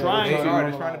they're are. trying They to. are.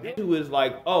 They're trying to. Do is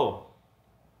like, oh,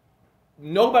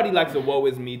 nobody likes a woe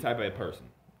is me type of person.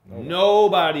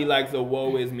 Nobody likes a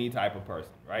woe is me type of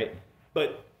person, right?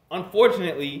 But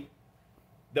unfortunately,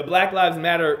 the Black Lives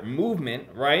Matter movement,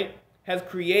 right, has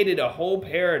created a whole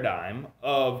paradigm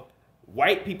of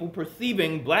white people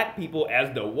perceiving black people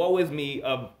as the woe is me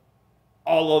of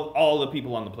all the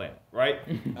people on the planet, right?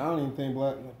 I don't even think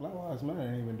Black Lives Matter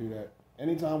didn't even do that.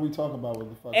 Anytime we talk about what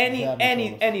the fuck is happening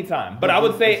to us, Anytime. But I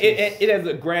would say it has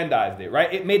aggrandized it,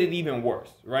 right? It made it even worse,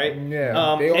 right?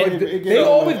 Yeah. They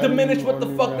always diminish what the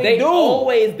fuck They do.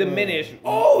 always diminish.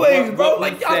 Always, what- bro. what we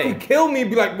Like, y'all say. can kill me and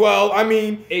be like, well, I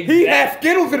mean, he Exactly. has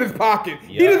Skittles in his pocket.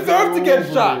 He Yeah. deserves to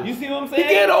get shot. You see what I'm He saying?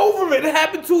 get over it. It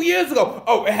happened 2 years ago.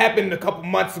 Oh, it happened a couple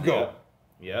months ago.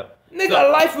 Yep. Nigga,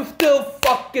 So- life was still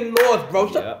fucking lost, bro.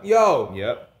 Yep. Yo.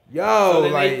 Yep. Yo, So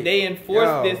then like, they enforce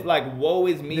yo. this like woe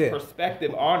is me Yeah.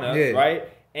 perspective on us, Yeah. right?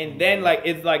 And then like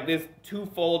it's like this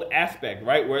twofold aspect,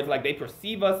 right? Where it's like they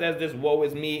perceive us as this woe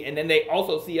is me, and then they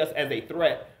also see us as a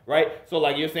threat, right? So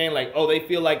like you're saying like, oh, they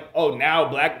feel like, oh, now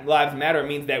Black Lives Matter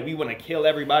means that we want to kill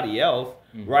everybody else,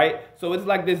 right? So it's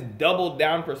like this double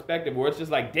down perspective where it's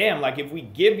just like, damn, like if we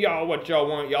give y'all what y'all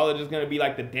want, y'all are just gonna be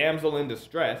like the damsel in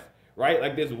distress. Right?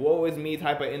 Like this woe is me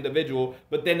type of individual.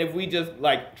 But then if we just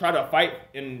like try to fight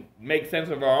and make sense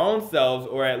of our own selves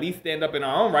or at least stand up in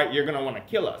our own right, you're going to want to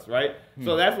kill us, right?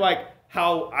 So that's like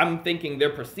how I'm thinking they're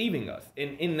perceiving us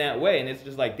in that way. And it's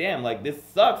just like, damn, like this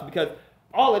sucks because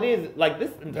all it is, like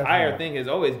this entire thing has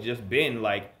always just been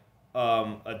like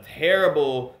a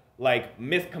terrible like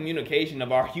miscommunication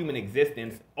of our human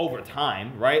existence over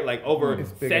time, right? Like over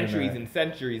It's bigger than centuries that. and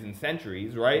centuries and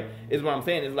centuries, right? Is what I'm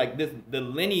saying. Is like the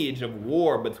lineage of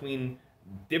war between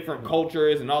different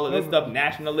cultures and all of this stuff,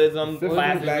 nationalism, Specifically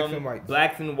classism,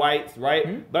 blacks and whites.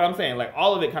 right? But I'm saying like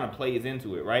all of it kind of plays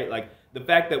into it, right? Like the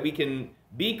fact that we can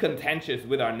be contentious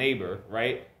with our neighbor,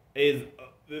 right, is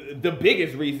the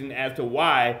biggest reason as to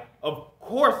why, of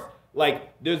course,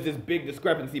 like there's this big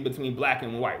discrepancy between black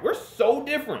and white. We're so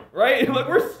different, right? Like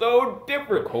we're so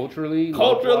different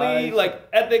Culturally, like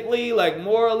ethically, like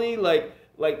morally, like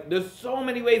there's so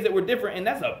many ways that we're different, and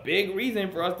that's a big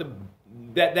reason for us to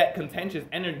that contentious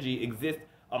energy exists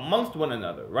amongst one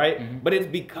another, right? But it's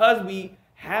because we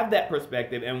have that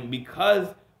perspective and because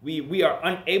we are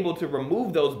unable to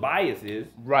remove those biases,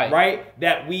 right?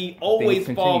 That we always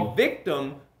fall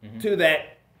victim to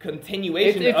that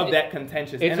continuation of that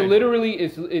contentious energy. Literally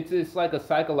it's like a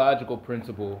psychological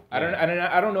principle. I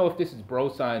don't know if this is bro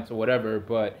science or whatever,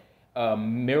 but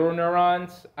mirror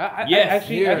neurons.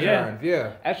 Actually,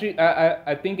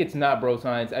 I think it's not bro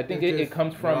science. I think it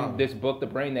comes from this book, The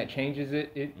Brain That Changes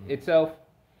Itself.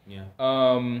 Yeah.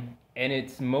 And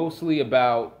it's mostly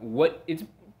about it's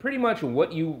pretty much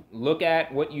what you look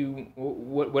at,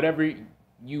 whatever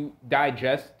you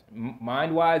digest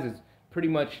mind wise is pretty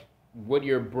much what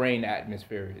your brain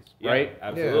atmosphere is, right?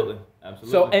 Absolutely.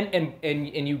 Absolutely. So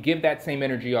and you give that same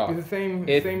energy off. It's the same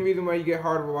reason why you get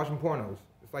hard over watching pornos.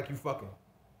 It's like you fucking.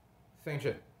 Same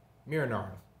shit. Mirror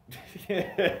neurons.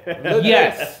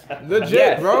 Yes.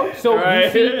 Legit, bro.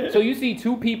 So you see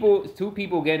two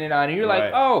people getting it on, and you're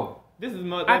like, oh. This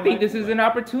is I think this is an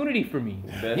opportunity for me.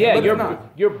 Yeah,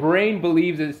 your brain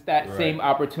believes it's that same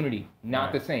opportunity,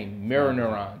 not the same. Mirror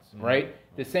neurons, right?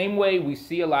 The same way we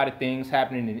see a lot of things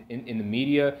happening in the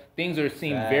media, things are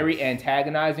seen very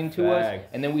antagonizing to us,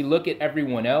 and then we look at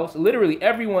everyone else, literally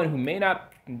everyone who may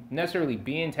not necessarily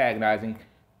be antagonizing,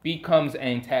 becomes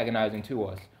antagonizing to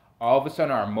us. All of a sudden,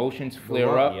 our emotions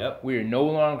flare up. Yep. We are no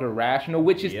longer rational,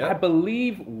 which is, I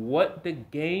believe, what the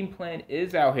game plan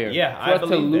is out here. Yeah, for us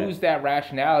to lose that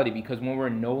rationality, because when we're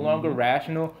no longer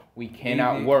rational, we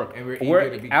cannot work. And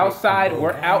we're outside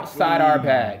our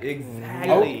bag.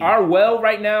 Exactly. Our well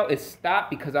right now is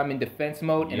stopped because I'm in defense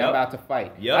mode and I'm about to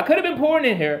fight. I could have been born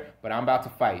in here, but I'm about to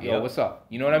fight. Yo, what's up?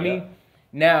 You know what I mean?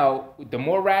 Now, the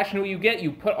more rational you get,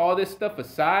 you put all this stuff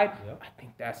aside. I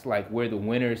think that's like where the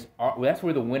winners are. That's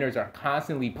where the winners are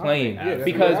constantly playing.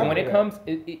 Because when it comes,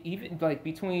 even like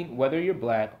between whether you're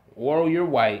black or you're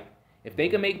white, if they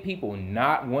can make people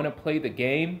not want to play the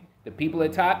game, the people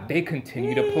at top, they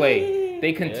continue to play.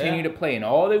 They continue to play, and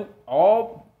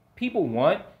all people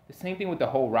want the same thing with the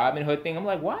whole Robin Hood thing. I'm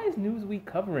like, why is Newsweek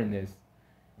covering this?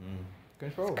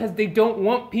 Control. Because they don't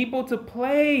want people to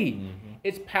play.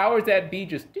 It's powers that be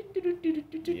just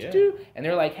and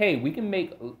they're like, hey, we can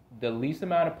make the least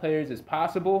amount of players as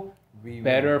possible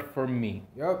better for me.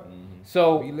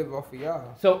 So we live off of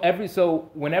y'all. So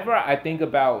whenever I think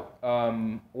about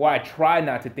or I try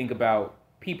not to think about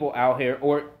people out here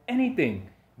or anything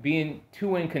being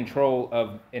too in control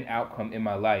of an outcome in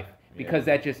my life, because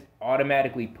that just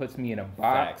automatically puts me in a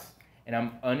box and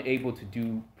I'm unable to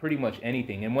do pretty much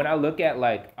anything. And when I look at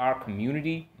like our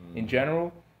community in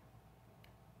general,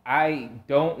 I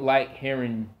don't like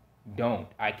hearing "don't."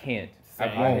 I can't. I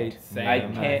won't. I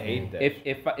can't. hate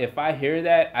that. If I hear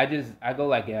that, I go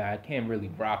like, I can't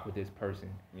really rock with this person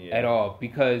at all,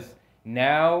 because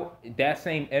now that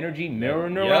same energy, mirror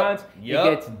neurons, it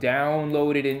gets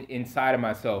downloaded inside of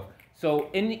myself.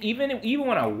 So even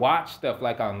when I watch stuff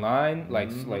like online,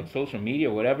 like social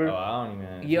media or whatever, I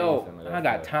don't even. I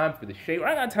got time for the shade.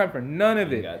 I got time for none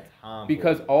of it.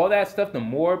 Because all that stuff, the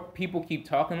more people keep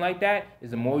talking like that,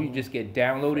 is the more you just get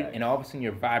downloaded, and all of a sudden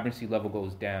your vibrancy level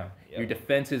goes down. Your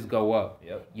defenses go up.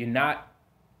 You're not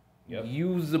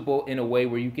usable in a way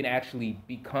where you can actually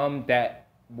become that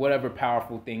whatever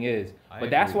powerful thing is.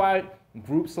 But that's why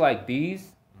groups like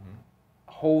these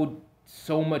hold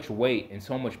so much weight and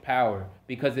so much power,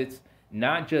 because it's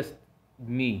not just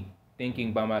me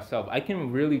thinking by myself. I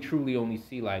can really truly only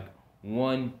see like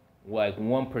one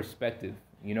perspective,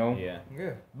 you know?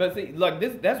 But see, like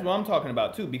that's what I'm talking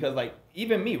about too, because like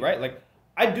even me, right? Like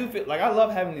I do feel like I love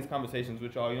having these conversations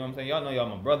with y'all, you know what I'm saying? Y'all know y'all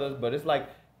my brothers, but it's like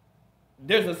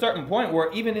there's a certain point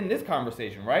where even in this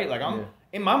conversation, right? Like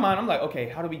in my mind, I'm like, okay,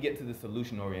 how do we get to the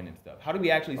solution oriented stuff? How do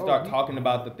we actually start talking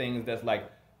about the things that's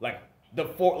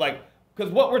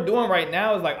because what we're doing right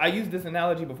now is like, I used this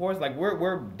analogy before, it's like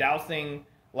we're dousing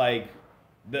like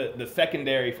the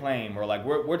secondary flame, or like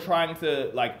we're trying to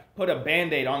like put a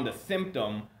Band-Aid on the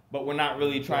symptom, but we're not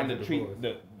really trying to treat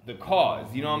the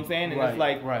cause, you know what I'm saying? And it's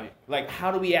like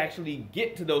how do we actually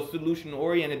get to those solution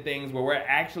oriented things where we're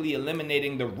actually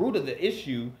eliminating the root of the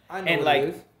issue and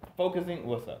like focusing,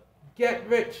 what's up? Get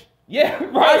rich. Yeah,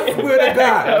 right. I swear to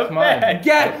God. That's mine.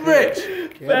 Get rich.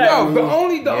 No, the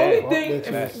only thing,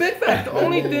 big fact, the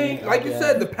only thing, like you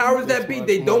said, the powers that be,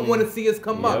 they don't want to see us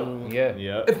come up.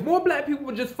 If more black people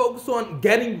would just focus on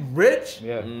getting rich,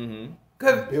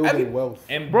 because building wealth.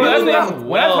 And bro, building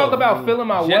when I talk about filling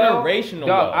my well, generational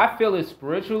dog, wealth. I feel it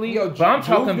spiritually, but I'm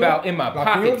talking about in my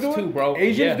pockets too, bro.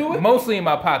 Asians do it? Mostly in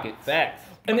my pockets. Facts.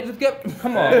 And just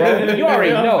come on, bro. You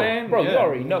already know, bro. You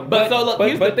already know. But so look,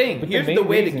 here's the thing. But Here's the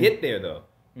way to get there, though.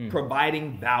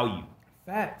 Providing value.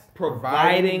 Facts.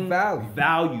 Providing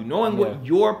value. Knowing what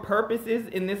your purpose is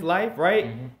in this life, right?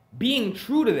 Being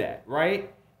true to that,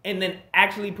 right? And then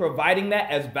actually providing that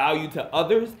as value to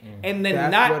others, and then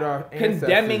not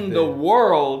condemning the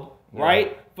world,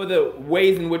 right? For the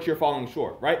ways in which you're falling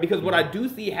short, right? Because what I do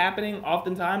see happening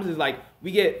oftentimes is like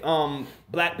we get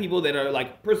black people that are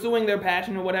like pursuing their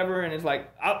passion or whatever, and it's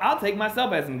like I'll take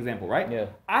myself as an example, right?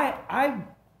 I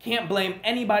can't blame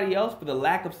anybody else for the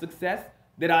lack of success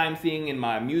that I'm seeing in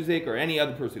my music or any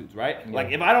other pursuits, right?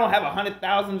 Like if I don't have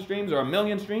 100,000 streams or 1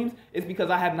 million streams, it's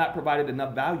because I have not provided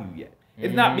enough value yet.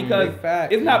 It's not because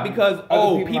Fact, it's not because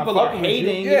people are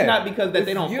hating. Yeah. It's not because that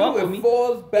they don't fuck with me.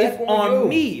 It's on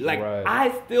me. Like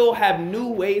I still have new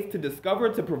ways to discover,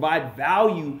 to provide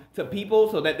value to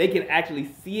people so that they can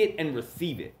actually see it and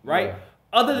receive it. Right. Yeah.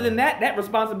 Other than that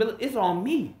responsibility is on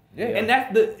me. Yeah. And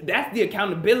that's the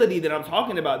accountability that I'm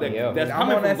talking about. That's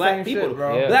coming from black people. Shit,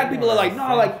 bro. Black people are like,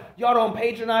 no, like y'all don't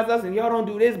patronize us and y'all don't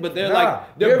do this, but they're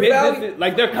like their business,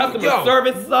 like their customer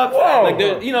service sucks. Like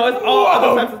it's all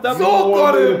other types of stuff.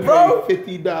 So good, bro.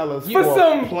 $50 for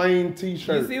some plain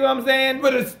T-shirt. You see what I'm saying?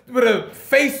 With a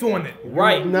face on it.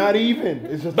 Right. Not even.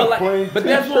 It's just a plain T-shirt. But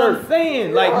that's what I'm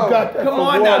saying. Like, come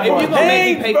on now. If you're gonna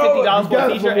make me pay $50 for a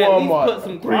T-shirt, at least put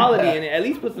some quality in it. At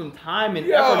least put some time and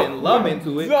effort and love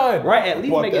into it. Right? At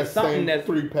least make it something that's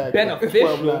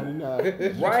beneficial.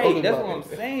 Right? That's what I'm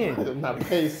saying. I'm not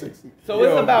paying $60. So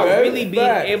it's about really being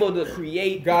able to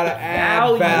create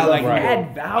value, like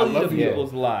add value to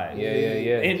people's lives.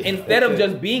 Yeah. And instead of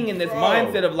just being in this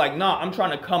mindset of like, nah, I'm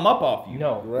trying to come up off you.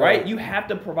 No. Right? You have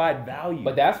to provide value.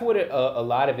 But that's what a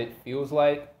lot of it feels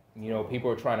like. You know, people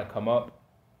are trying to come up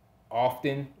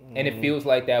often, and it feels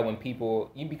like that when people,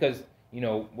 because you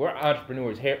know, we're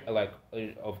entrepreneurs here, like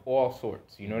of all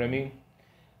sorts. You know what I mean?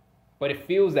 But it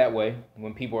feels that way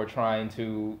when people are trying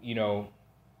to, you know,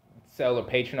 sell or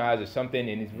patronize or something,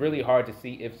 and it's really hard to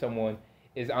see if someone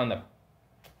is on the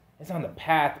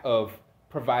path of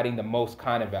providing the most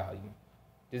kind of value.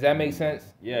 Does that make sense?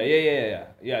 Yeah.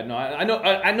 No, I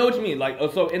know what you mean. Like,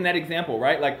 so in that example,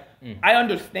 right? Like, I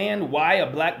understand why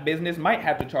a black business might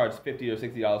have to charge $50 or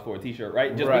 $60 for a T-shirt,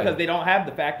 right? Just because they don't have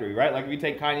the factory, right? Like, if you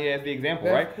take Kanye as the example,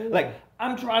 right? Cool. Like,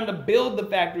 I'm trying to build the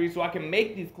factory so I can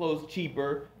make these clothes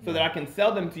cheaper, so that I can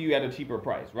sell them to you at a cheaper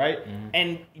price, right?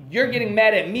 And you're getting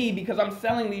mad at me because I'm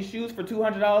selling these shoes for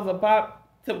 $200 a pop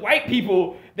to white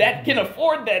people that can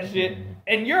afford that shit,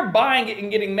 and you're buying it and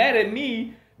getting mad at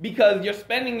me because you're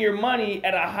spending your money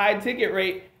at a high ticket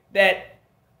rate that,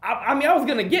 I mean, I was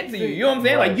gonna get to you. You know what I'm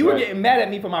saying? Like, you were getting mad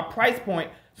at me for my price point,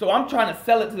 so I'm trying to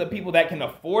sell it to the people that can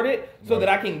afford it, so that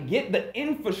I can get the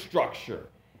infrastructure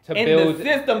and the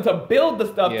system to build the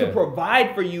stuff to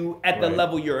provide for you at the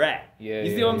level you're at. You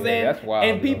see what I'm saying? That's wild.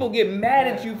 And people get mad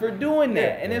at you for doing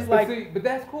that, and it's like, but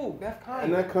that's cool. That's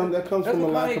kind. And that comes from a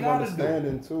lack of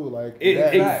understanding too. Like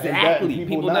exactly,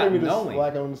 people not not even knowing. just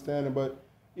lack of understanding, but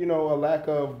you know, a lack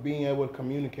of being able to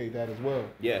communicate that as well.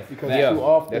 Yes. Because too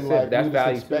often, like, we just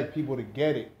expect too. people to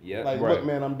get it. Yep. Like, look,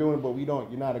 man, I'm doing it, but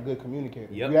you're not a good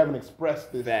communicator. Yep. You haven't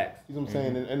expressed this. Facts. You know what I'm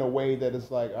saying? In a way that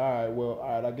it's like, all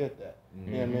right, I get that.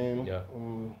 Yeah, man. Yeah.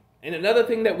 And another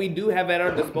thing that we do have at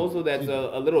our disposal that's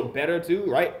a little better too,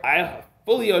 right? I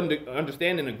fully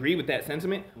understand and agree with that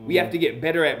sentiment. We have to get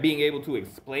better at being able to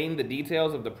explain the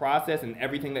details of the process and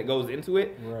everything that goes into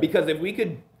it. Right. Because if we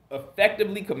could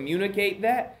effectively communicate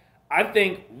that, I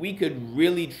think we could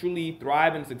really, truly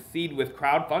thrive and succeed with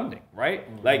crowdfunding, right?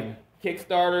 Like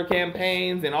Kickstarter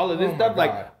campaigns and all of this stuff.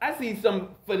 Like, I see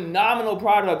some phenomenal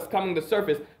products coming to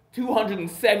surface,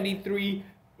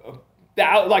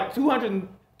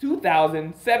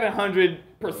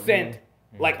 2,700%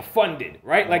 like funded,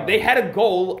 right? Like, they had a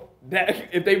goal that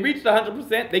if they reached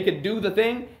 100%, they could do the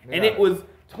thing, and it was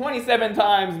 27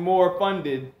 times more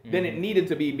funded than it needed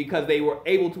to be because they were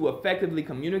able to effectively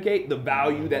communicate the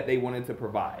value that they wanted to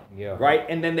provide, right?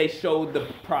 And then they showed the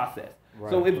process.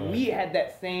 So if we had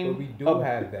that same... But we do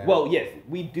have that. Well, yes,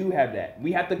 we do have that.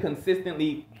 We have to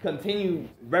consistently continue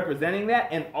representing that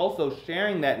and also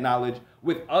sharing that knowledge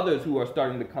with others who are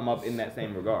starting to come up in that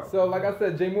same regard. So like I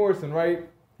said, Jay Morrison, right?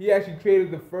 He actually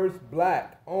created the first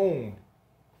black-owned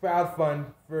crowdfund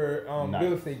for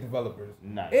real estate developers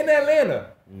in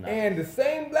Atlanta. And the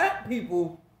same black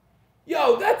people,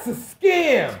 yo, that's a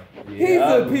scam. He's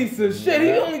a piece of shit.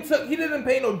 He didn't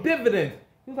pay no dividends.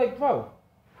 He was like, bro,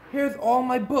 here's all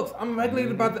my books. I'm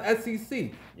regulated by the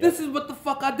SEC. This is what the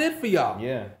fuck I did for y'all.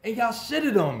 And y'all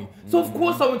shitted on me. So of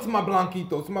course I went to my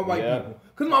blanquitos, to my white people.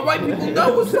 Because my white people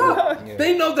know what's up.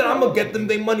 They know that I'm going to get them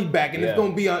their money back and it's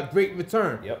going to be a great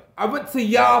return. I went to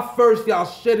y'all first, y'all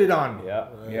shitted on me.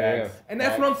 And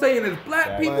that's what I'm saying, as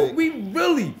black people, we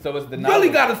really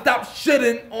got to stop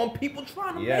shitting on people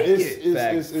trying to make it.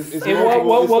 It's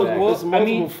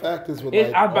multiple factors with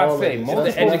like, I was about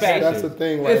to say, that's the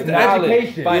thing. Like, It's the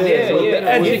education. The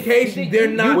education, they're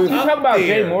not You talk about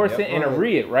Jay Morrison and a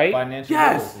REIT, right? Financial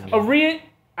yes. goals. A REIT?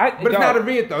 But it's not a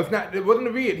REIT though. It wasn't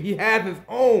a REIT. He has his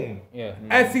own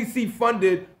SEC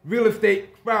funded real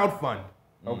estate crowd fund.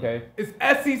 Okay. It's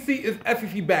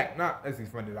SEC backed, not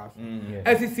SEC funded option.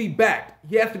 SEC backed.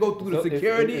 He has to go through the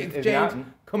Security Exchange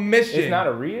Commission. It's not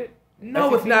a REIT?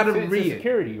 No, it's not a REIT. It's a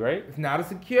security, right? It's not a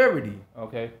security.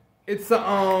 Okay. It's a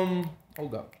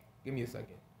hold up. Give me a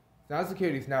second. Sound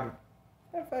security is not.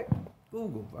 In fact,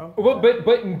 Google, bro.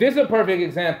 But this is a perfect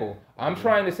example. I'm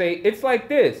trying to say it's like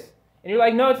this. And you're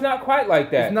like, no, it's not quite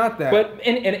like that. It's not that. But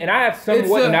and I have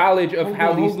somewhat knowledge of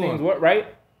how these things work,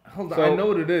 right? Hold on, I know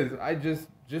what it is. I just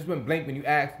went blank when you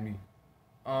asked me.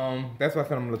 That's why I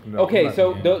said I'm looking up. Okay,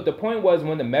 so the point was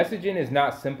when the messaging is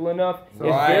not simple enough, it's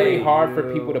very hard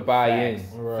for people to buy in.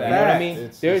 Right. You know what I mean?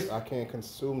 I can't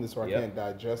consume this or I can't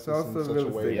digest this in such a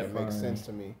way that makes sense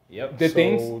to me. Yep.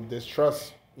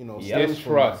 Distrust,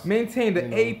 distrust. Maintain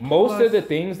the A+. Most of the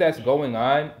things that's going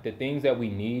on, the things that we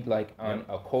need, like on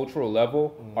a cultural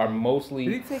level, are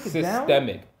mostly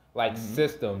systemic, like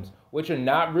systems, which are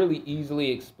not really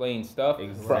easily explained stuff.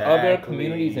 For other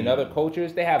communities and other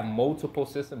cultures, they have multiple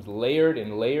systems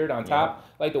layered on top.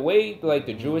 Like the way like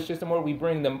the Jewish system, where we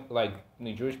bring them like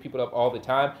the Jewish people up all the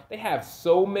time, they have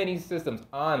so many systems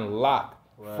on lock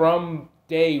from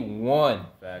day one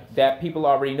that people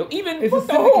already know. Even it's a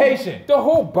syndication. The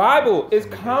whole Bible is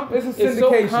It's a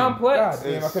so syndication. complex.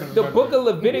 God damn, The book of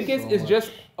Leviticus is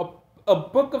just a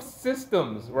book of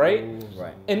systems, right?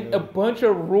 Right. And a bunch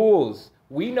of rules.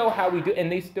 We know how we do, and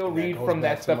they still read from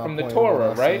that stuff from the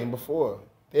Torah, right? Before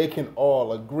they can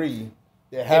all agree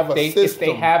they have a system. If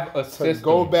they have a system, to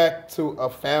go back to a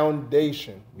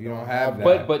foundation. We don't have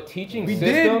that. But teaching We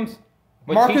systems.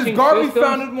 But Marcus teaching Garvey systems,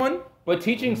 founded one. But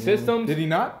teaching systems. Did he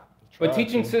not? But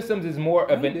teaching systems is more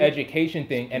of an education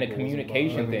thing and a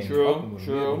communication thing.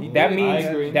 True. That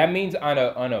means on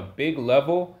a big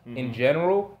level in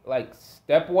general, like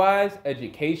stepwise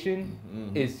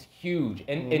education is huge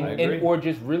and or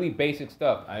just really basic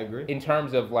stuff. I agree. In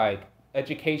terms of like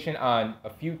education on a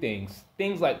few things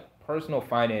like personal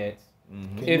finance.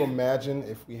 Can you imagine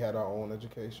if we had our own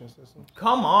education system?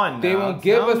 Come on, now. They won't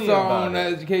give us our own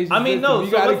education system. I mean, no. We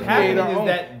So gotta what's create happening our is own.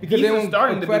 that Because these they are won't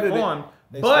starting to be accredit it. formed.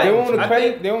 They But won't I accredit.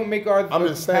 think They won't make ours. I'm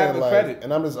just saying, like, credit.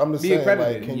 and I'm just Be saying,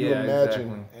 accredited. like, can you Yeah,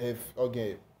 imagine if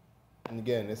and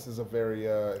again, this is a very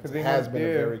it has been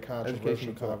a very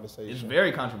controversial conversation. It's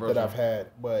very controversial that I've had,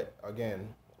 but again,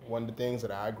 one of the things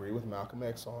that I agree with Malcolm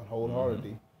X on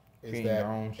wholeheartedly is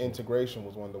that integration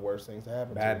was one of the worst things to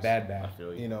happen. Bad. I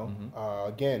feel you. You know,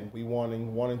 again, we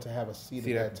wanting to have a seat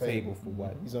at that table for what?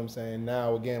 You know what I'm saying?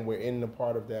 Now, again, we're in the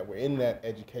part of that. We're in that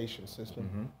education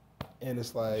system, and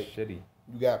it's like shitty.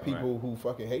 You got people who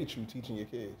fucking hate you teaching your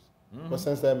kids. What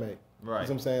sense that make? Right. You know what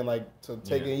I'm saying? Like, to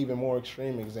take an even more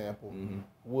extreme example,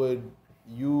 would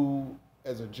you,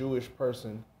 as a Jewish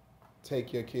person,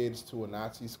 take your kids to a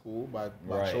Nazi school by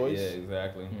choice? Yeah,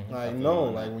 exactly. Like, no,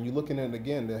 like when you're looking at,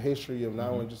 again, the history of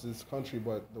not only just this country,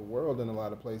 but the world in a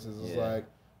lot of places, it's like,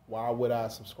 why would I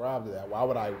subscribe to that? Why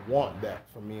would I want that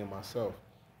for me and myself?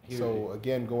 So,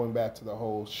 again, going back to the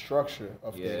whole structure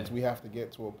of things, we have to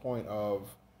get to a point of,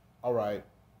 all right,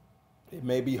 it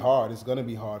may be hard. It's going to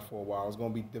be hard for a while. It's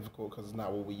going to be difficult because it's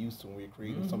not what we used to when we're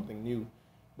creating something new.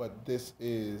 But this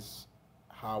is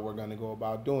how we're going to go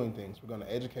about doing things. We're going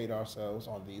to educate ourselves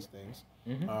on these things.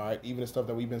 All right, even the stuff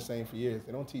that we've been saying for years.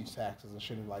 They don't teach taxes and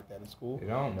shit like that in school. They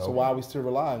don't know. So why are we still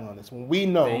relying on this? When we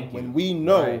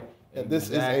know, that this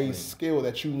is a skill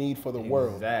that you need for the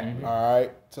world. All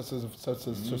right, to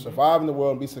survive in the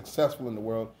world and be successful in the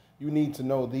world, you need to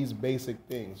know these basic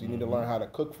things. You need to learn how to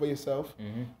cook for yourself.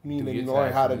 You need to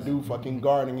learn how to do fucking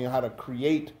gardening, how to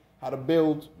create, how to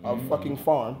build a fucking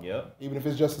farm. Even if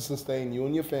it's just to sustain you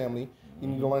and your family. You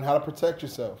need to learn how to protect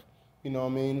yourself. You know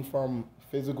what I mean? From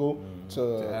physical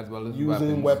to as well as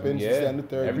using weapons, this and the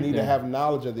third. Everything. You need to have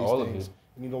knowledge of these All of things. it.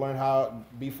 You need to learn how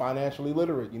to be financially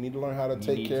literate. You need to learn how to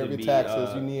take care of your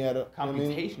taxes. You need to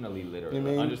computationally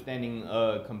literate, understanding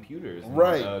computers,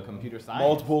 computer science,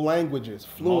 multiple languages,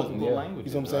 fluently. Multiple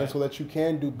languages, you know what I'm saying? So that you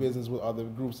can do business with other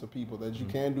groups of people, that you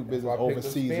can do business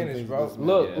overseas and things.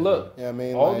 Look. Yeah, I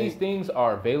mean, all these things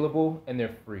are available and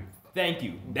they're free. Thank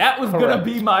you. That was gonna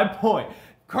be my point.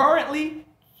 Currently,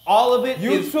 all of it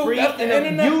is free in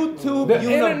a YouTube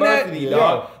university,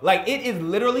 dog. Like, it is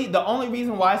literally the only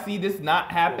reason why I see this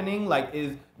not happening. Like,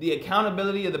 is the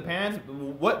accountability of the parents.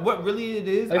 What really it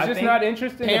is? It's just not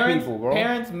interesting to people, bro.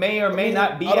 Parents may or may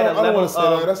not be at a level of.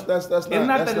 That's not. It's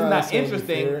not that it's not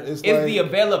interesting. It's the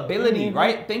availability,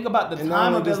 right? Think about the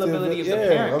time availability of the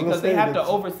parent, because they have to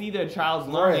oversee their child's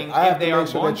learning if they are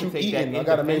going to take that independent route. I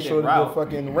gotta make sure that the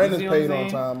fucking rent is paid on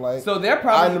time. Like, so they're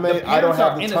probably the parents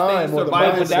are in a state of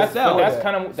survival themselves. That's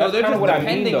kind of what I mean,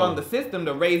 depending on the system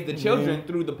to raise the children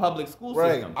through the public school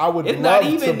system. I would love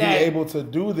to be able to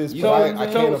do this, but I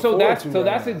can't afford to. So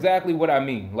that's exactly what I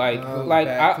mean.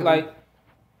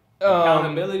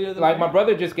 Accountability of the like my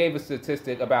brother just gave a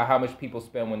statistic about how much people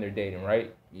spend when they're dating,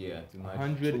 right? Yeah, too much.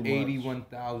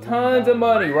 181,000. Tons of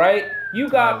money, right? You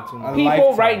got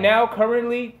people right now.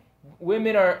 Currently,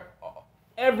 women are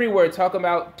everywhere talking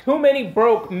about too many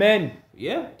broke men.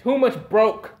 Yeah. Too much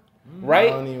broke. I Right?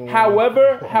 don't even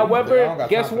However, I don't got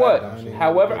guess time for what? that dumb shit.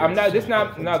 However, I'm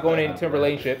not going into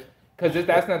relationships because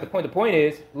that's not the point. The point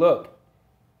is, look,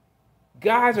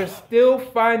 guys are still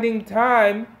finding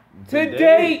time to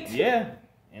date. Yeah.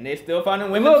 And they still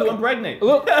finding women to impregnate.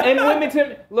 Look, and women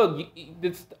to look.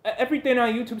 Everything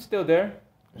on YouTube's still there.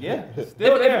 Yeah,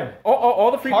 still there. All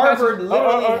the free Harvard classes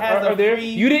literally has are a there. free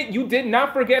You did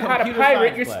not forget how to computer pirate.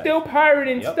 science You're class. still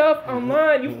pirating Yep. stuff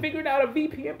online. You figured out a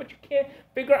VPN, but you can't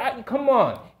figure out. Come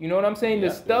on, you know what I'm saying? The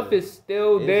Yep. stuff is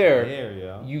still It's there.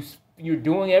 yeah. You're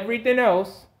doing everything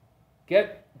else.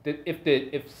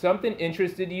 If something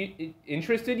interested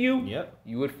you, Yep.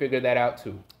 you would figure that out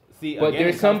too. See, But again,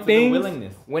 there's it some comes to the things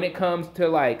willingness. when it comes to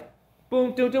like,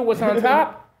 boom, what's on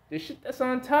top? The shit that's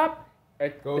on top are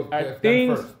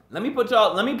things. first. Let me put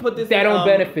this That in, don't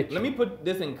benefit you. Let me put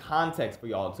this in context for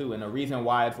y'all too, and the reason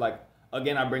why it's like,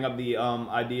 again, I bring up the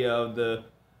idea of the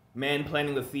man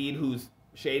planting the seed whose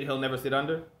shade he'll never sit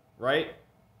under, right?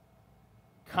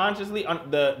 Consciously,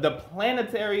 on the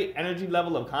planetary energy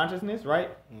level of consciousness, right?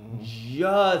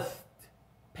 Just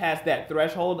past that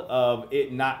threshold of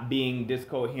it not being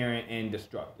discoherent and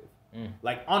destructive,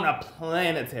 like on a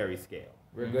planetary scale.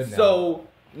 We're good now. So.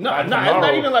 No, By it's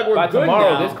not even like we're by good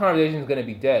tomorrow, now. this conversation is gonna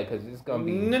be dead because it's gonna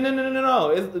be. No.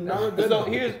 It's, we're good so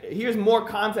now. here's more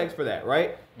context for that,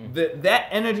 right? That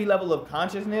energy level of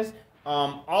consciousness,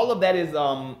 all of that is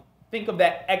think of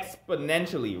that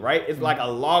exponentially, right? It's like a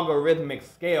logarithmic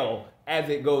scale as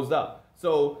it goes up.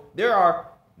 So there are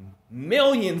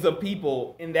millions of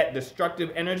people in that destructive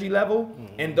energy level,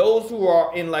 and those who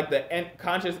are in like the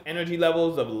conscious energy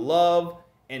levels of love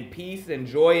and peace and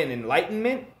joy and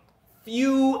enlightenment.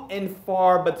 Few and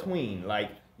far between,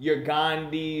 like your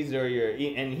Gandhis or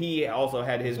and he also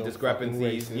had his So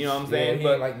discrepancies. fucking You know what I'm Yeah, saying? he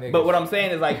ain't like niggas. But what I'm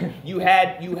saying is like you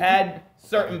had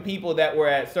certain people that were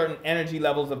at certain energy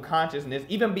levels of consciousness,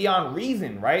 even beyond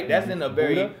reason, right? That's in a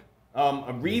very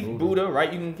Buddha,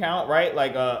 right? You can count, right?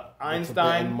 Like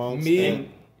Einstein, monks, me,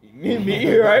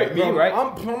 right? Me, right?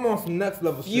 I'm on some next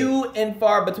level shit. Few and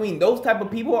far between. Those type of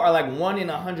people are like 1 in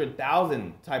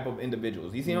 100,000 type of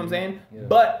individuals. You see what I'm saying? Yeah.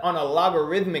 But on a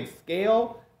logarithmic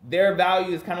scale, their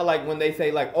value is kind of like when they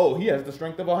say like, oh, he has the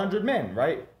strength of 100 men,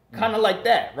 right? Kind of like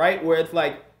that, right? Where it's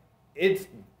like,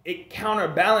 it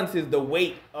counterbalances the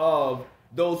weight of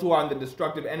those who are on the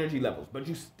destructive energy levels. But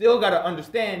you still got to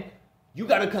understand, you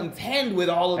got to contend with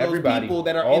all of those Everybody. people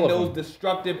that are All in of those them.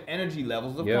 destructive energy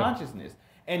levels of Yeah. consciousness.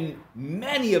 And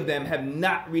many of them have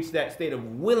not reached that state of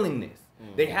willingness.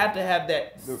 They have to have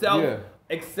that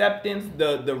self-acceptance,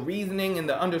 the reasoning and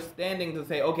the understanding to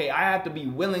say, okay, I have to be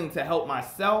willing to help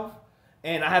myself,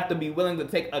 and I have to be willing to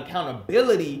take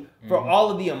accountability for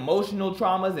all of the emotional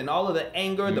traumas and all of the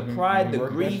anger, the pride, the Work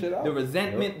that greed, shit out. the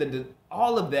resentment,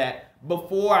 all of that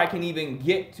before I can even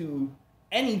get to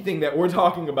anything that we're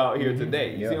talking about here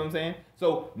today. You see what I'm saying?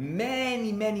 So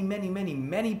many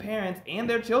parents and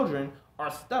their children are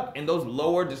stuck in those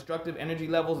lower destructive energy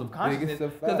levels of consciousness Biggest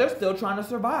of because they're facts. still trying to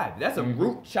survive. That's a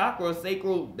root chakra,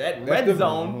 sacral, that That's red the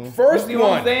zone. first you see what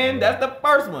I'm one. saying? That's the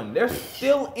first one. They're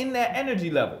still in that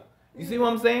energy level. You see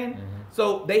what I'm saying?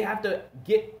 So they have to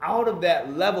get out of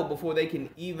that level before they can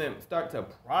even start to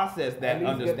process that At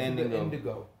least understanding get to the of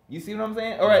indigo. You see what I'm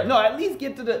saying? All right, no, at least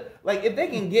get to the, like, if they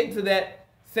can get to that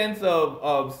sense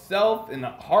of self and the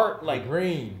heart, like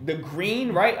Green. the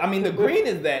green, right? I mean, the green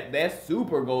is that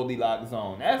super Goldilocks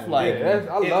zone. That's like, that's-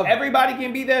 I if love it. everybody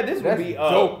can be there, this would That's be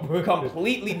dope. a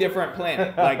completely different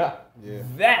planet, like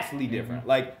vastly different.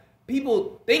 Like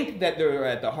people think that they're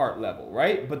at the heart level,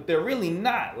 right? But they're really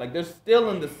not. Like they're still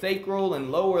in the sacral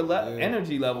and lower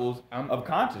energy levels of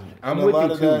consciousness. I'm And with a lot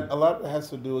you of too. that, a lot of that has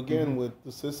to do again with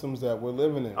the systems that we're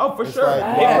living in. Oh, for It's sure.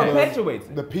 like It a lot of perpetuates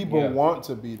it. the people Yeah. want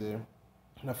to be there,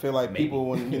 and I feel like Maybe. people,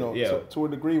 when Yeah. to a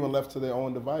degree, when left to their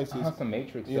own devices, I have some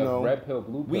Matrix you stuff, know, red pill,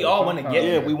 blue pill. we all wanna sometimes. get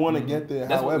yeah, there. we want to get there.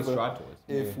 That's what we However, strive towards.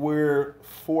 if we're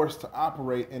forced to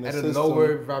operate in a At a system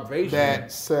lower vibration.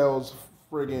 that sells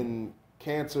friggin'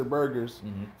 cancer burgers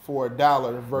for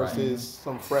 $1 versus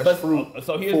some fresh But- fruit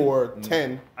so here's- for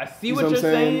 10. I see You what know you're what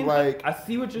I'm saying? saying. Like, I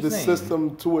see what you're the saying.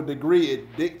 system, to a degree,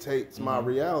 it dictates my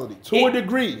reality. To It- a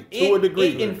degree. It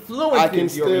I influences can your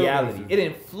still- reality. It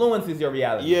influences your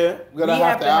reality. Yeah, but I We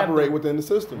have to operate the- within the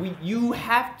system. You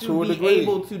have To to a be degree.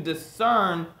 able to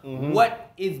discern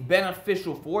what is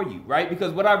beneficial for you, right?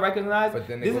 Because what I recognize, But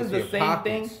then it this goes is to the your same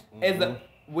pockets. thing as the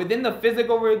within the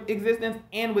physical existence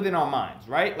and within our minds,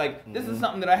 right? Like this is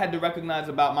something that I had to recognize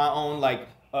about my own like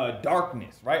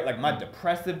darkness, right? Like my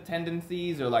depressive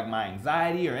tendencies or like my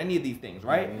anxiety or any of these things,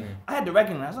 right? I had to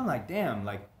recognize, I'm like, damn,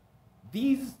 like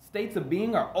these states of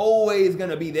being are always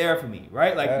gonna be there for me,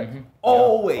 right? Like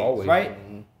always, right?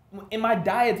 In my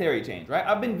dietary change, right?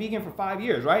 I've been vegan for 5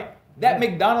 years, right? That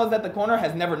McDonald's at the corner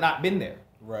has never not been there.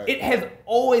 Right. It has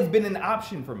always been an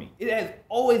option for me. It has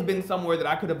always been somewhere that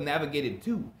I could have navigated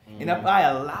to. And if I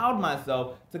allowed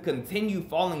myself to continue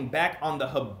falling back on the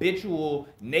habitual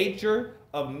nature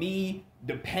of me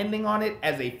depending on it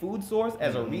as a food source,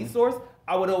 as a resource,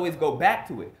 I would always go back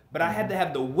to it. But I had to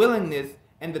have the willingness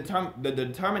and the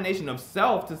determination of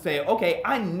self to say, okay,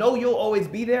 I know you'll always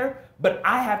be there, but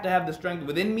I have to have the strength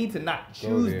within me to not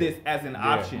choose this as an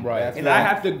option. Right. And I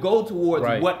have to go towards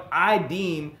what I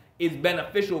deem is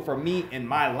beneficial for me in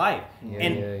my life.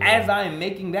 As I am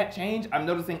making that change, I'm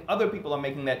noticing other people are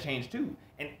making that change too.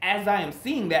 And as I am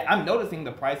seeing that, I'm noticing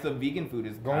the price of vegan food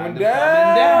is going coming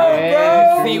down.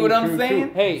 down. See what I'm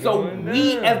saying? Hey, so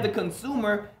we as the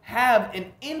consumer have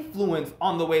an influence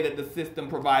on the way that the system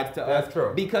provides to us. That's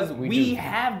true. Because we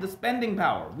have the spending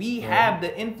power. We have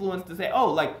the influence to say,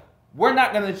 oh, like, we're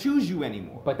not going to choose you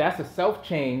anymore. But that's a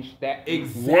self-change that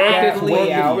exactly works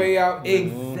its way out.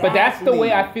 Exactly. But that's the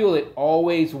way I feel it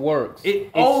always works. It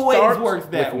always works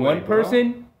that with way, one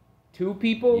person, 2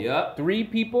 people, 3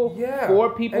 people,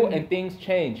 4 people, and things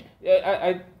change.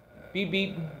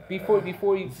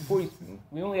 Before you,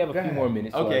 we only have a few more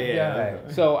minutes. Okay,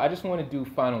 So I just want to do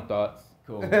final thoughts.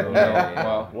 Cool.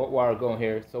 While we're going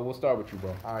here, so we'll start with you,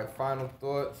 bro. All right, final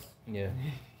thoughts. Yeah.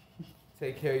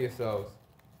 Take care of yourselves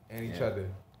and each other.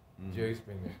 Jerry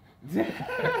Springer.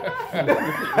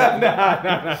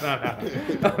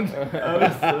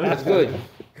 That's good.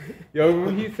 Yo,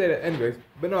 he said it anyways.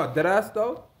 But no, deadass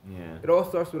though. Yeah. It all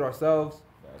starts with ourselves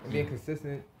and being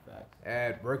consistent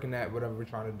at working at whatever we're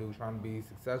trying to do, trying to be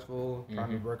successful, trying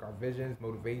to work our visions,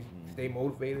 motivation, stay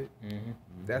motivated.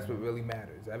 That's what really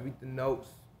matters. Everything else,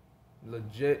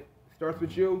 legit, starts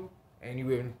with you, and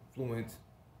you influence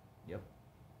your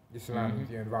surroundings,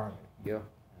 your environment. Yeah.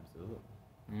 Absolutely.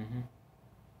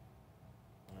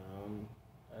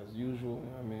 As usual,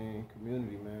 I mean,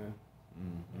 community, man.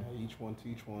 Each one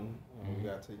teach one. We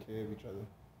gotta take care of each other.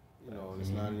 You know, it's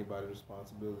not anybody's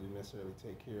responsibility to necessarily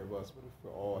take care of us, but if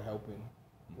we're all helping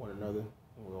one another,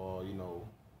 and we're all, you know,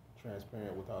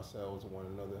 transparent with ourselves and one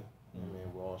another, I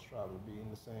mean, we're all striving to be in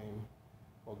the same,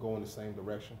 or go in the same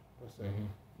direction, per se.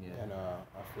 And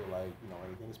I feel like, you know,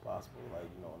 anything is possible. Like,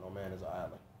 you know, no man is an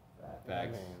island. Facts. I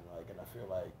mean, like, and I feel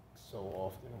like so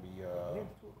often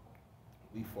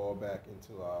we fall back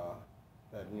into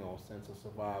that, you know, sense of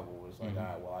survival. It's like, all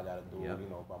right, well, I got to do it, you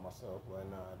know, by myself. Like,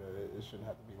 nah, it shouldn't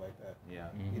have to be like that.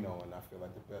 You know, and I feel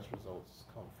like the best results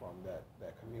come from that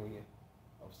communion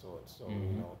of sorts. So,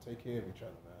 you know, take care of each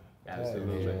other, man.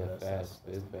 Absolutely. That's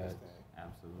the biggest thing.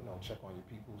 Absolutely. You know, check on your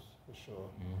peoples for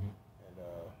sure. And,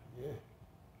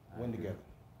 win together.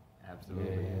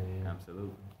 Absolutely.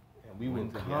 Absolutely. And we will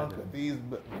conquer these.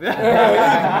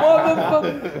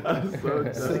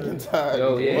 Motherfucker. Sick and tired.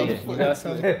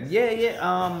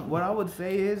 What I would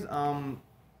say is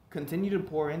continue to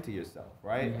pour into yourself,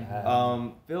 right?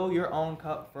 Fill your own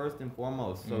cup first and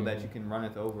foremost so that you can run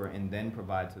it over and then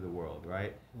provide to the world,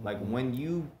 right? Like when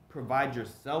you provide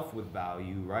yourself with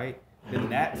value, right? Then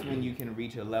that's when you can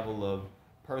reach a level of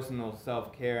personal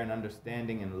self-care and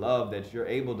understanding and love that you're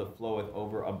able to flow with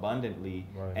over abundantly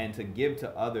and to give to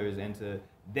others and to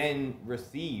then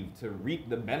receive, to reap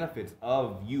the benefits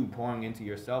of you pouring into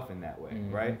yourself in that way,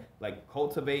 right? Like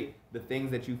cultivate the things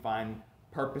that you find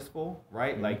purposeful,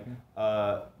 right? Like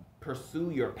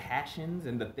pursue your passions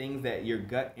and the things that your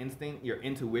gut instinct, your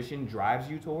intuition drives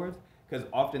you towards, because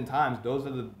oftentimes those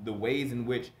are the ways in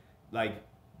which, like,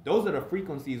 those are the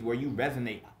frequencies where you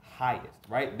resonate highest,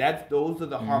 right? Those are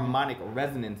the harmonic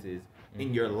resonances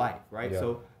in your life, right?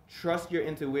 So trust your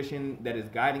intuition that is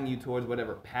guiding you towards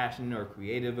whatever passion or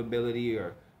creative ability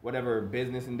or whatever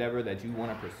business endeavor that you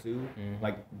want to pursue.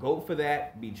 Like, go for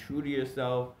that. Be true to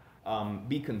yourself.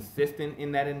 Be consistent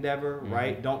in that endeavor,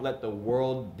 right? Don't let the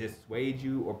world dissuade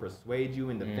you or persuade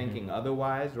you into thinking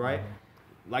otherwise, right?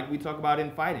 Like we talk about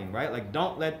in fighting, right? Like,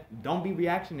 don't be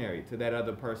reactionary to that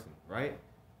other person, right?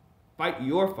 Fight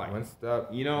your fight. One step,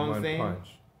 you know what I'm saying?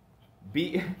 Punch.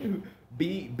 Be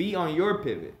on your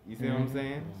pivot. You see what I'm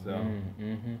saying? So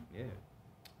yeah,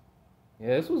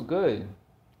 this was good.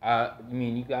 I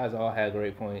mean, you guys all had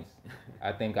great points.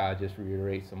 I think I'll just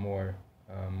reiterate some more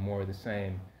of the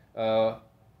same.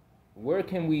 Where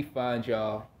can we find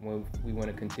y'all when we want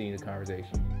to continue the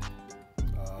conversation?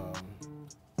 I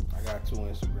got 2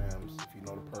 Instagrams. If you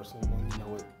know the person, you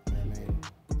know it. I mean,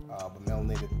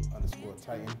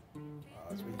 _Titan.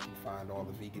 It's where you can find all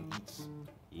the vegan eats.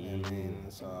 And then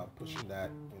it's pushing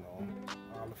that, you know,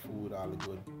 all the food, all the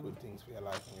good things for your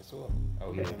life and your soul.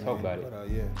 Oh yeah, talk about it. But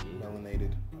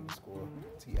melanated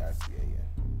 _TICAN.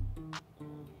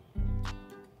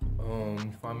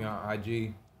 You find me on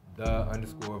IG,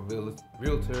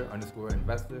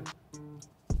 _realtor_investor.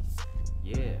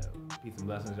 Yeah, peace and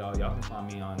blessings, y'all. Y'all can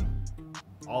find me on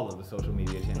all of the social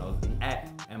media channels at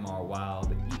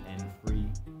MRWild, EN free.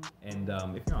 And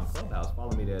if you're on Clubhouse,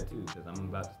 follow me there too, because I'm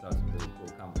about to start some really cool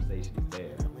conversations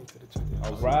there.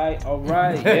 All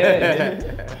right, yeah.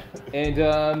 And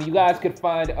you guys could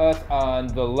find us on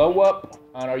The Low Up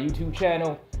on our YouTube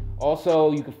channel.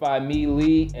 Also, you can find me,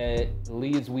 Lee, at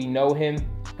Lee as we know him.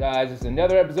 Guys, it's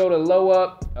another episode of Low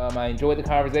Up. I enjoyed the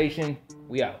conversation.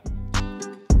 We out.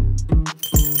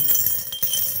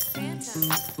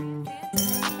 Phantom.